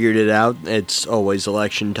 He figured it out. It's always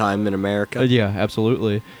election time in America. Yeah,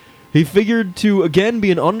 absolutely. He figured to again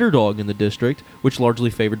be an underdog in the district, which largely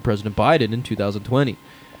favored President Biden in 2020.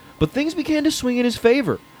 But things began to swing in his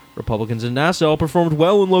favor. Republicans in Nassau performed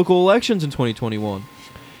well in local elections in 2021.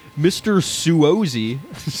 Mr. Mr.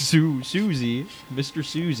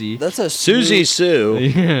 Susie, That's a Susie Sue.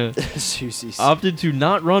 yeah, Susie. opted to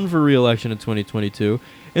not run for re-election in 2022,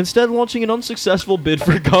 instead launching an unsuccessful bid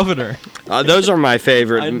for governor. Those are my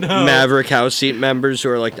favorite I know. Maverick House seat members who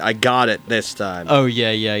are like, I got it this time. Oh,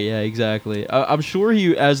 yeah, exactly. I'm sure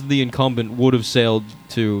he, as the incumbent, would have sailed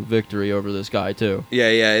to victory over this guy, too.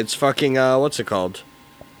 Yeah, it's fucking, what's it called?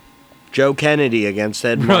 Joe Kennedy against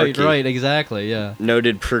Ed Markey. Right, exactly, yeah.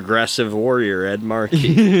 Noted progressive warrior Ed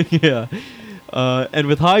Markey. Yeah. And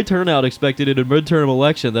with high turnout expected in a midterm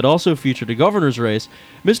election that also featured a governor's race,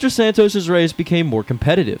 Mr. Santos' race became more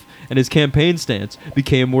competitive, and his campaign stance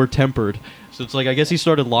became more tempered. So it's like, I guess he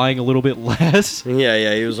started lying a little bit less.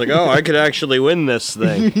 Yeah, he was like, oh, I could actually win this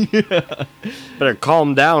thing. Yeah. Better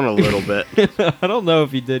calm down a little bit. I don't know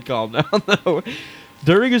if he did calm down, though.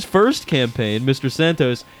 During his first campaign, Mr.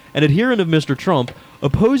 Santos, an adherent of Mr. Trump,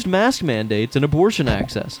 opposed mask mandates and abortion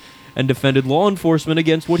access, and defended law enforcement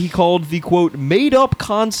against what he called the, quote, made-up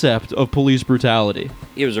concept of police brutality.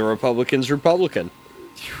 He was a Republican's Republican.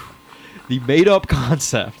 The made-up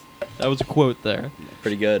concept. That was a quote there.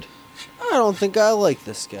 Pretty good. I don't think I like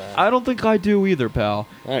this guy. I don't think I do either, pal.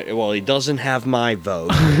 All right, well, he doesn't have my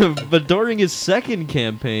vote. But during his second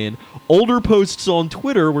campaign, older posts on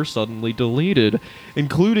Twitter were suddenly deleted,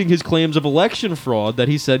 including his claims of election fraud that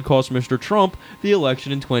he said cost Mr. Trump the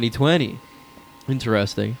election in 2020.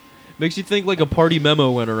 Interesting. Makes you think like a party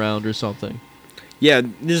memo went around or something. Yeah,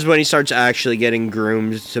 this is when he starts actually getting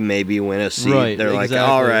groomed to maybe win a seat. Right, They're exactly.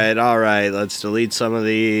 like, all right, let's delete some of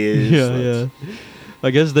these. Yeah. I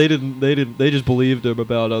guess they just believed him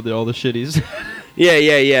about all the shit he's... Yeah,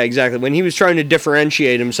 exactly. When he was trying to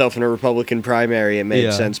differentiate himself in a Republican primary, it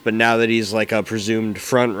made sense. But now that he's like a presumed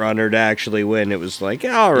front runner to actually win, it was like,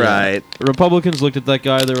 all right. Republicans looked at that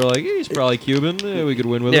guy, they were like, he's probably Cuban. Yeah, we could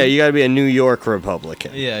win with him. Yeah, you got to be a New York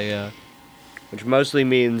Republican. Yeah. Which mostly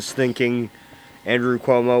means thinking Andrew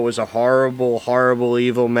Cuomo was a horrible, horrible,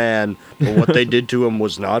 evil man, but what they did to him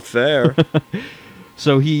was not fair.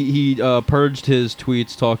 So he purged his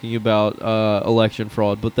tweets talking about election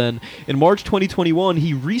fraud, but then in March 2021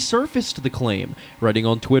 he resurfaced the claim, writing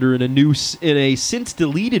on Twitter in a since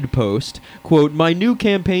deleted post, quote, "My new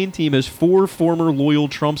campaign team has 4 former loyal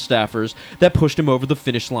Trump staffers that pushed him over the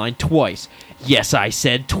finish line twice. Yes, I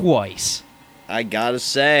said twice." I gotta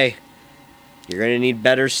say, you're gonna need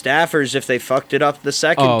better staffers if they fucked it up the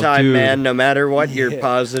second time, dude. man, no matter what your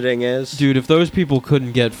positing is. Dude, if those people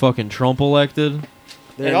couldn't get fucking Trump elected...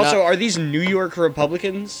 And also, are these New York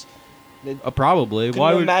Republicans? Probably. Can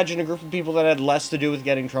Why you would imagine a group of people that had less to do with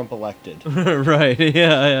getting Trump elected? Right?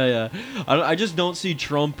 Yeah. I just don't see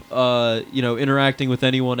Trump, interacting with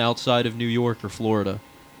anyone outside of New York or Florida.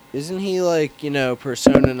 Isn't he like,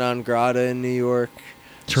 persona non grata in New York?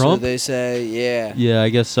 Trump? So they say, yeah. Yeah, I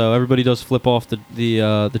guess so. Everybody does flip off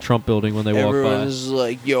the Trump building when they walk Everyone's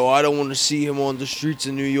like, yo, I don't want to see him on the streets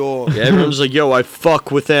of New York. Yeah, everyone's like, yo, I fuck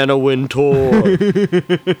with Anna Wintour.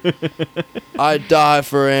 I die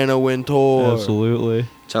for Anna Wintour. by. Absolutely.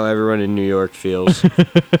 That's how everyone in New York feels.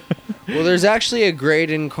 Well, there's actually a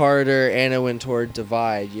Graydon Carter Anna Wintour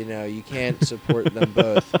divide. You can't support them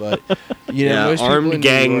both, but most people in armed New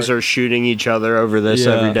gangs York- are shooting each other over this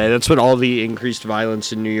Yeah. every day. That's what all the increased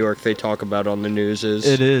violence in New York they talk about on the news is.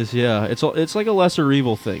 It is, yeah. It's like a lesser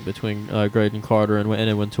evil thing between Graydon Carter and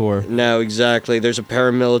Anna Wintour. No, exactly. There's a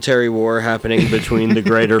paramilitary war happening between the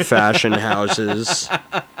greater fashion houses.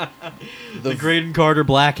 The Graydon Carter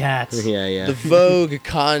Black Hats. Yeah. The Vogue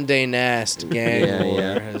Condé Nast gang Yeah, war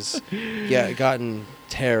yeah. has gotten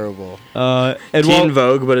Terrible. And Teen while,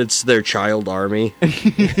 Vogue, but it's their child army. the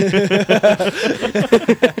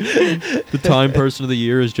Time Person of the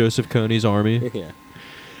Year is Joseph Kony's army. Yeah.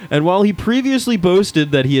 And while he previously boasted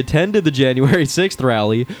that he attended the January 6th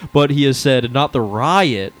rally, but he has said not the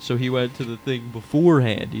riot, so he went to the thing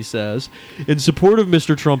beforehand, he says, in support of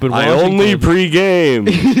Mr. Trump in I Washington. only pregame.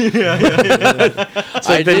 It's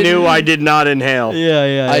like the new I did not inhale.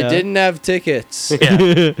 Yeah. I didn't have tickets.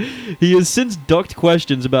 He has since ducked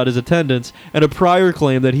questions about his attendance and a prior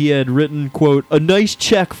claim that he had written, quote, a nice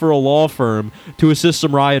check for a law firm to assist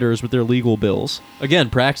some rioters with their legal bills. Again,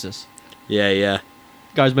 praxis. Yeah.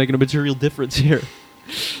 Guy's making a material difference here.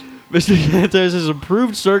 Mr. Santos'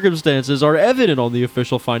 improved circumstances are evident on the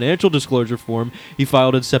official financial disclosure form he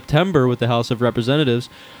filed in September with the House of Representatives,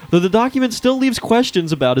 though the document still leaves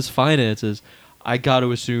questions about his finances. I got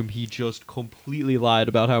to assume he just completely lied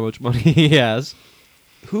about how much money he has.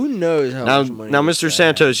 Who knows how much money? Now, this Mr. guy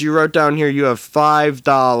Santos, you wrote down here you have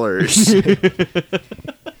 $5. has.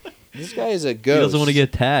 This guy is a He ghost. doesn't want to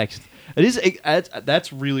get taxed.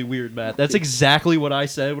 That's really weird, Matt. That's exactly what I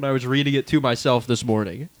said when I was reading it to myself this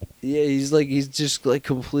morning. Yeah, he's just like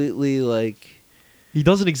completely like He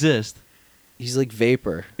doesn't exist. he's like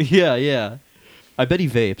vapor. Yeah. I bet he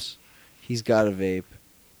vapes. He's got a vape.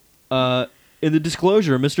 In the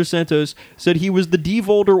disclosure, Mr. Santos said he was the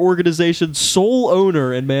Devolder organization's sole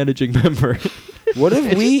owner and managing member. What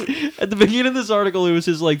if we? At the beginning of this article, it was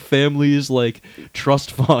his family's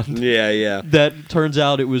trust fund. Yeah. That turns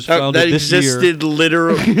out it was founded That this year. existed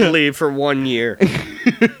literally for 1 year.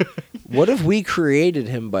 What if we created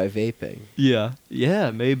him by vaping? Yeah,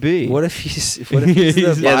 maybe. What if he's? What if he's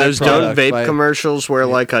the Yeah, those don't byproduct vape by- commercials where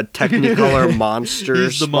like a Technicolor monster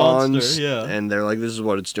He's the spawns, monster, yeah. and they're like, "This is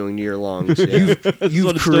what it's doing to your lungs." Yeah. You've what it's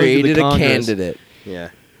doing to created the a Congress. candidate. yeah.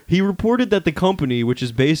 He reported that the company, which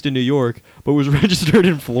is based in New York but was registered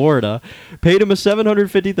in Florida, paid him a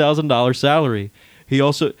 $750,000 salary. He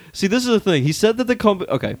also this is the thing. He said that the company.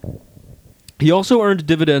 Okay. He also earned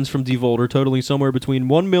dividends from Devolder totaling somewhere between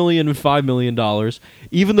 $1 million and $5 million,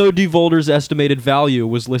 even though Devolder's estimated value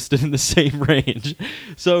was listed in the same range.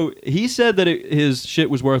 So he said that his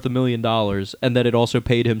shit was worth $1 million and that it also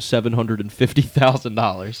paid him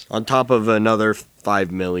 $750,000. On top of another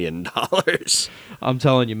 $5 million. I'm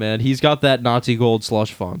telling you, man, he's got that Nazi gold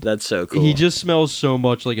slush fund. That's so cool. He just smells so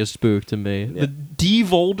much like a spook to me. Yeah. The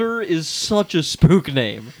Devolder is such a spook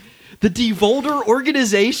name. The Devolder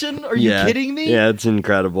organization? Are you kidding me? Yeah, it's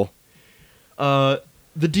incredible. The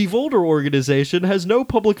Devolder organization has no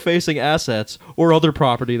public-facing assets or other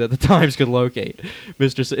property that the Times could locate.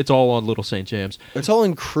 It's all on Little St. James. It's all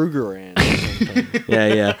in Krugerrand or something.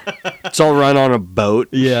 Yeah. It's all run on a boat.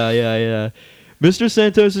 Yeah. Mr.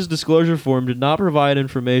 Santos's disclosure form did not provide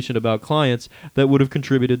information about clients that would have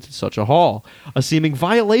contributed to such a haul, a seeming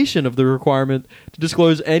violation of the requirement to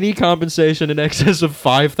disclose any compensation in excess of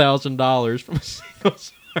 $5,000 from a single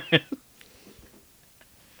source.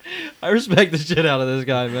 I respect the shit out of this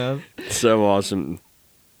guy, man. So awesome.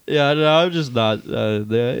 Yeah, no, I'm just not.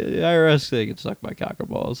 The IRS thing can suck my cocker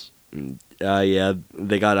balls. Yeah,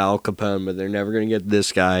 they got Al Capone, but they're never going to get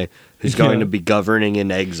this guy who's going to be governing in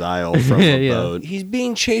exile from a Yeah. boat. He's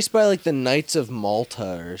being chased by like the Knights of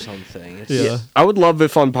Malta or something. It's Yeah. I would love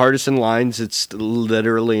if on partisan lines it's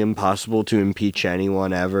literally impossible to impeach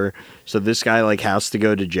anyone ever. So this guy has to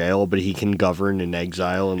go to jail, but he can govern in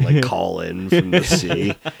exile and call in from the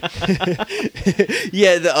sea.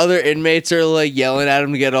 Yeah, the other inmates are like yelling at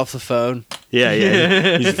him to get off the phone.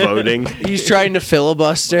 Yeah. He's voting. He's trying to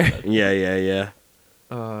filibuster. Yeah.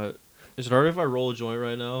 Is it alright if I roll a joint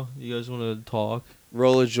right now? You guys want to talk?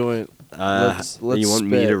 Roll a joint. Let's you want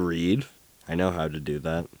me spit. to read? I know how to do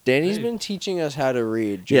that. Danny's Hey. been teaching us how to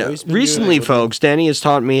read. Yeah, Joey's been recently, doing it. folks, Danny has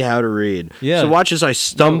taught me how to read. Yeah. So watch as I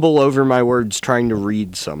stumble over my words trying to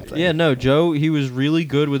read something. Yeah, no, Joe, he was really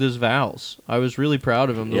good with his vowels. I was really proud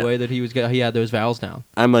of him, the Yeah. way that he had those vowels down.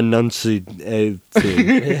 I'm enunciating.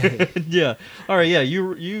 Yeah. All right, yeah,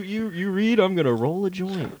 you read, I'm going to roll a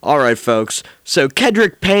joint. All right, folks. So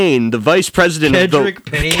Kedrick Payne, the vice president Kedrick of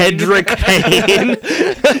the Payne? Kedrick Payne,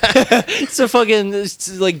 It's a fucking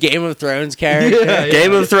it's like Game of Thrones character. Yeah.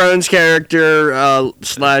 Game of Thrones character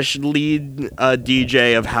slash lead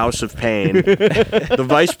DJ of House of Pain, the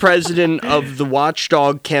vice president of the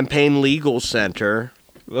Watchdog Campaign Legal Center.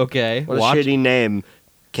 Okay. What a shitty name,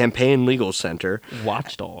 Campaign Legal Center.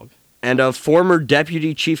 Watchdog. And a former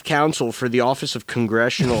deputy chief counsel for the Office of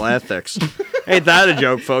Congressional Ethics. Ain't that a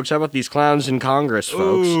joke, folks? How about these clowns in Congress,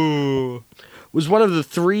 folks? Ooh. was one of the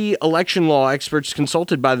 3 election law experts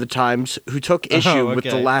consulted by the Times who took issue with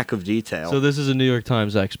the okay. lack of detail. So this is a New York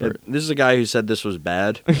Times expert. This is a guy who said this was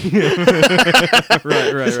bad.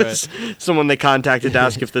 right. Someone they contacted to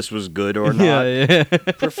ask if this was good or not. Yeah.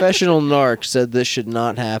 Professional narc said this should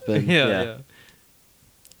not happen. Yeah.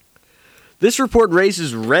 This report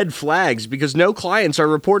raises red flags because no clients are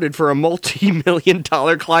reported for a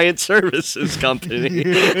multi-million-dollar client services company.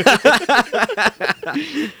 Doesn't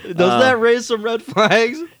that raise some red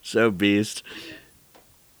flags? So beast.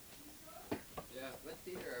 Yeah, what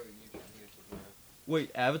theater are we using here tomorrow? Wait,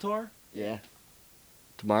 Avatar? Yeah.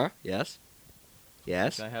 Tomorrow? Yes.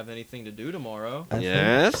 Yes. Do I have anything to do tomorrow?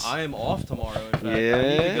 Yes. I am off tomorrow. In fact, I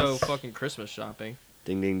need to go Yes. fucking Christmas shopping.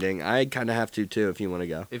 Ding, ding, ding. I kind of have to, too, if you want to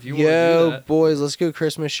go. If you want to do Yo, that. boys, let's go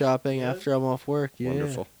Christmas shopping after I'm off work. Yeah.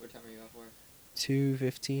 Wonderful. What time are you off work?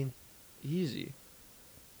 2:15. Easy.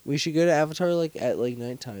 We should go to Avatar at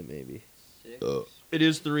nighttime maybe. 6? It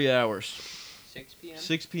is 3 hours. 6 p.m.?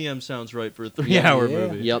 6 p.m. sounds right for a 3-hour Yeah.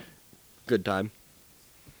 movie. Yep. Good time.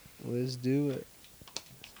 Let's do it.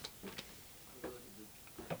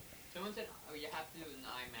 Someone said, oh, you have to do it in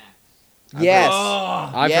IMAX. Yes.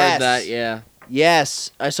 Ah! I've Yes. heard that, yeah.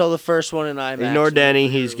 Yes. I saw the first one in IMAX. Ignore Danny,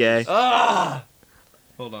 he's gay. Ah!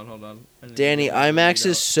 Hold on. I need Danny, to IMAX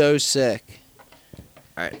read is so sick.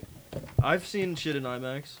 out. I've seen shit in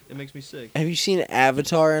IMAX. It makes me sick. Have you seen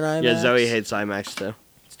Avatar in IMAX? Yeah, Zoe hates IMAX, too.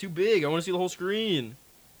 It's too big. I want to see the whole screen.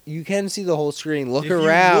 You can see the whole screen. Look If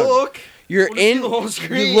around. You look. You're I wanna see in the whole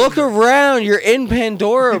screen. You look around. You're in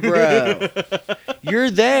Pandora, bro. You're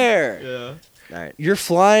there. Yeah. All right. You're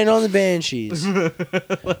flying on the Banshees.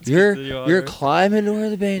 Let's You're continue on you're here. climbing over the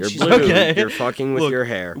You're Banshees. blue. Okay. You're fucking with Look, your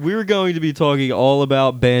hair. We're going to be talking all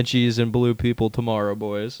about banshees and blue people tomorrow,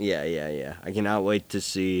 boys. Yeah. I cannot wait to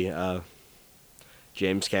see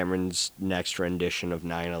James Cameron's next rendition of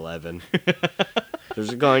 9/11.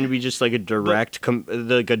 There's going to be just like a direct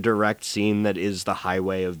scene that is the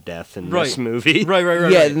highway of death in this Right. movie. Right.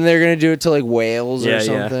 Yeah, then they're gonna do it to like Wales Yeah, or yeah.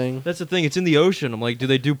 something. That's the thing. It's in the ocean. I'm like, do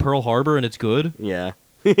they do Pearl Harbor and it's good? Yeah.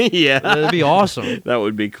 Yeah. That'd be awesome. That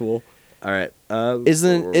would be cool. All right. Is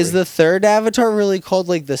where were the we? the third Avatar really called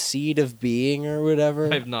like the Seed of Being or whatever?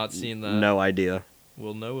 I've not seen that. No idea.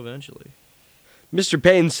 We'll know eventually. Mr.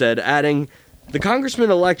 Payne said, adding, "The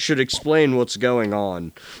congressman-elect should explain what's going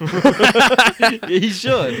on. He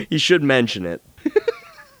should. He should mention it.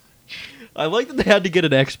 I like that they had to get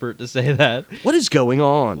an expert to say that. What is going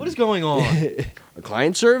on? What is going on? A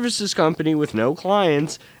client services company with no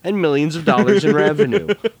clients and millions of dollars in revenue,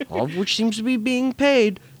 all of which seems to be being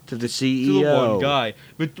paid to the CEO. To the one guy.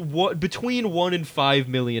 But between $1 and $5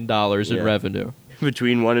 million in Yeah. revenue.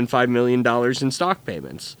 Between $1 and $5 million in stock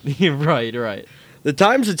payments. Right. The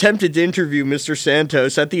Times attempted to interview Mr.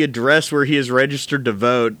 Santos at the address where he is registered to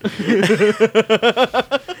vote,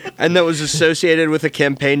 and that was associated with a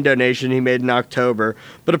campaign donation he made in October.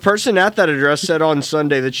 But a person at that address said on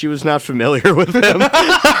Sunday that she was not familiar with him.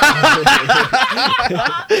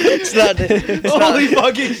 It's not. Holy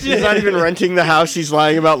fucking He's shit. not even renting the house he's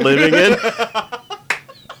lying about living in.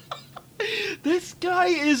 This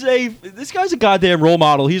guy's a goddamn role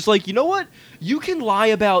model. He's like, you know what? You can lie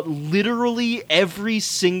about literally every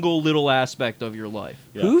single little aspect of your life.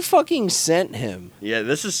 Yeah. Who fucking sent him? Yeah,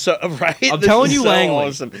 this is so right. I'm This telling is you, so Langley.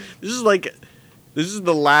 awesome. This is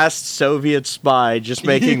the last Soviet spy just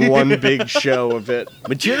making one big show of it.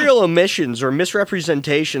 Material omissions or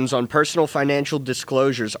misrepresentations on personal financial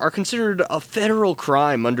disclosures are considered a federal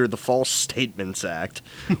crime under the False Statements Act.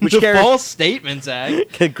 Which The carries- False Statements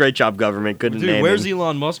Act. Great job, government. Good Dude, naming. where's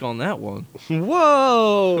Elon Musk on that one?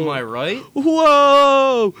 Whoa! Am I right?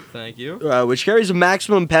 Whoa! Thank you. Which carries a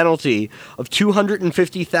maximum penalty of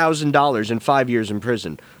 $250,000 and 5 years in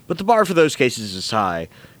prison. But the bar for those cases is high,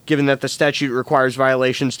 given that the statute requires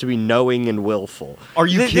violations to be knowing and willful. Are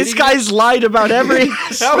you This kidding guy's lied about every...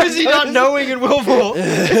 How is he not knowing and willful?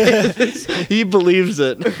 He believes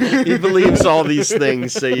it. He believes all these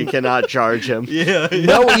things, so you cannot charge him. Yeah.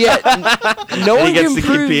 No, yet no And one he gets can to keep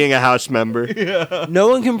prove. being a house member. No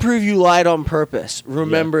one can prove you lied on purpose.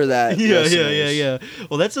 Remember that. listeners. Yeah.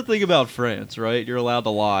 Well, that's the thing about France, right? You're allowed to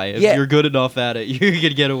lie. If Yeah. you're good enough at it, you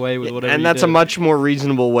can get away with whatever And you that's do. a much more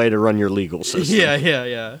reasonable way to run your legal system.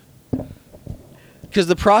 Yeah. Because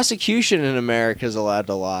the prosecution in America is allowed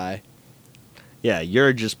to lie. Yeah,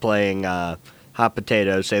 you're just playing hot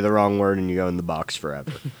potato, say the wrong word, and you go in the box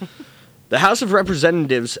forever. The House of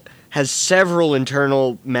Representatives has several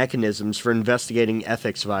internal mechanisms for investigating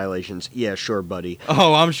ethics violations. Yeah, sure, buddy.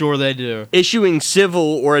 Oh, I'm sure they do. Issuing civil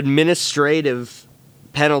or administrative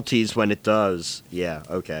penalties when it does. Yeah,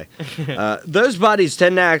 okay. Those bodies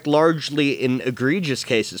tend to act largely in egregious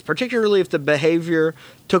cases, particularly if the behavior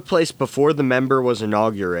took place before the member was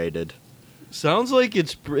inaugurated. Sounds like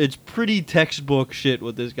it's pretty textbook shit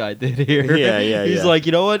what this guy did here. Yeah, He's yeah. like,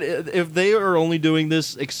 you know what? If they are only doing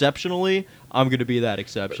this exceptionally, I'm gonna be that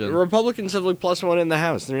exception. Republicans have like +1 in the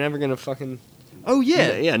House. They're never gonna fucking. Oh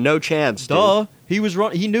yeah, Yeah, no chance. Dude. duh. He was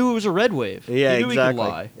He knew it was a red wave. Yeah, he knew exactly. He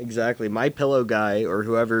could lie. Exactly. My Pillow guy, or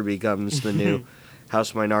whoever becomes the new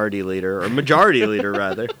House Minority Leader, or Majority Leader,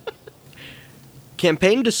 rather.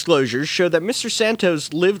 Campaign disclosures show that Mr.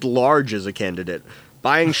 Santos lived large as a candidate,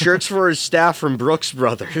 buying shirts for his staff from Brooks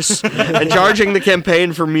Brothers, and charging the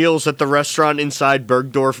campaign for meals at the restaurant inside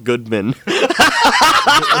Bergdorf Goodman.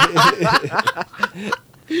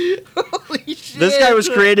 Holy shit! This guy was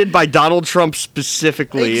created by Donald Trump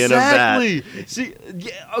specifically in a vat. Exactly. See,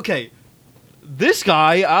 yeah, okay. This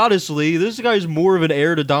guy, honestly, this guy's more of an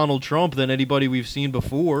heir to Donald Trump than anybody we've seen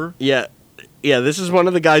before. Yeah, this is one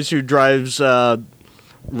of the guys who drives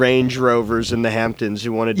Range Rovers in the Hamptons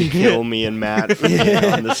who wanted to kill me and Matt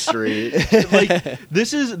on the street. Like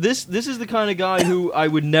this is the kind of guy who I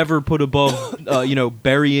would never put above,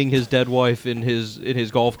 burying his dead wife in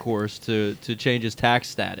his golf course to change his tax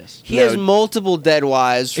status. He has multiple dead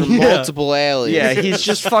wives from Yeah. multiple aliens. Yeah, he's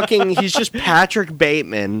just Patrick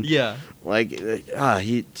Bateman. Yeah. Like,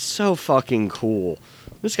 he's so fucking cool.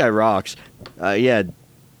 This guy rocks. Yeah,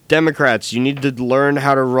 Democrats, you need to learn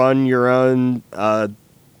how to run your own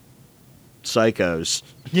psychos.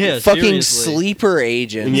 Yeah. Fucking seriously. sleeper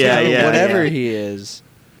agent. Yeah, whatever yeah. he is.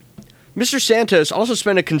 Mr. Santos also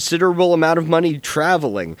spent a considerable amount of money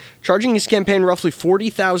traveling, charging his campaign roughly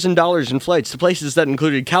 $40,000 in flights to places that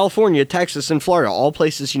included California, Texas, and Florida, all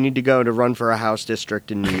places you need to go to run for a House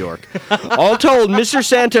district in New York. All told, Mr.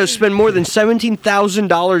 Santos spent more than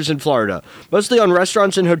 $17,000 in Florida, mostly on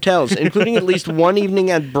restaurants and hotels, including at least one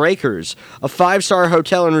evening at Breakers, a 5-star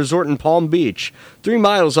hotel and resort in Palm Beach, 3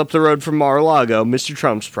 miles up the road from Mar-a-Lago, Mr.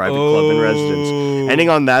 Trump's private club and residence. Ending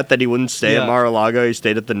on that he wouldn't stay Yeah. at Mar-a-Lago, he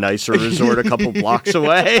stayed at the nicer resort a couple blocks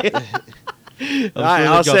away.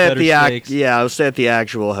 I'll stay at the I'll stay at the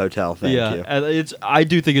actual hotel. Thank you. And I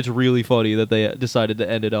do think it's really funny that they decided to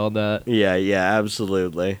end it on that. Yeah,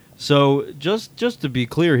 absolutely. So just to be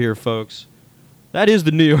clear here, folks, that is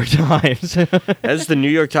the New York Times. As the New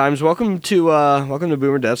York Times, welcome to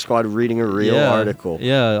Boomer Death Squad reading a real article.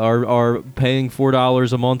 Yeah, our paying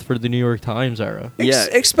 $4 a month for the New York Times era. Yeah.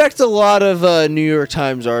 Expect a lot of New York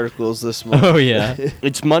Times articles this month. Oh yeah.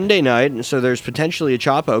 It's Monday night, so there's potentially a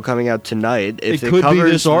Chapo coming out tonight. If It could be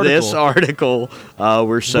covers this article. this article,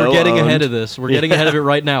 we're getting owned. ahead of this. We're getting ahead of it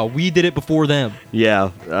right now. We did it before them.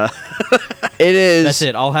 Yeah. It is. That's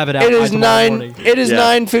it. I'll have it out It by is tomorrow 9. morning. It is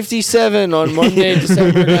Yeah. 9:57 on Monday,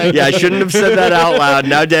 December 9th. Yeah, I shouldn't have said that out loud.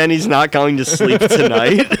 Now Danny's not going to sleep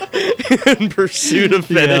tonight in pursuit of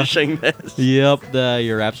finishing this. Yep,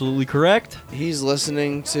 you're absolutely correct. He's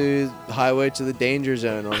listening to Highway to the Danger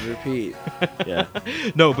Zone on repeat. Yeah.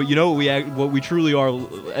 No, but you know what we truly are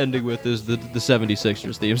ending with is the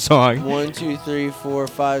 76ers theme song. 1, 2, 3, 4,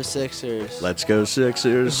 5, Sixers. Let's go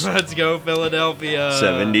Sixers. Let's go Philadelphia.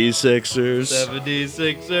 76ers.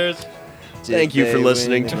 76ers. Thank you for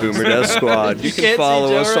listening to Boomer Death Squad. You can can't see follow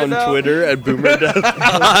Joe us right on now. Twitter at Boomer Death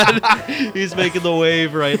Squad. He's making the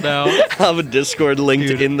wave right now. I have a Discord linked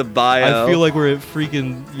Dude, in the bio. I feel like we're at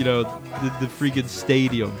freaking, the freaking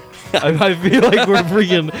stadium. I feel like we're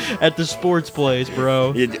freaking at the sports place,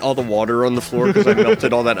 bro. You had all the water on the floor because I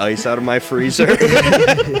melted all that ice out of my freezer.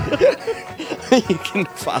 You can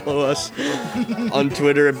follow us on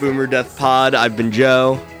Twitter at Boomer Death Pod. I've been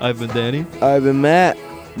Joe. I've been Danny. I've been Matt.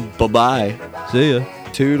 Bye-bye. See ya.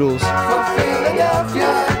 Toodles.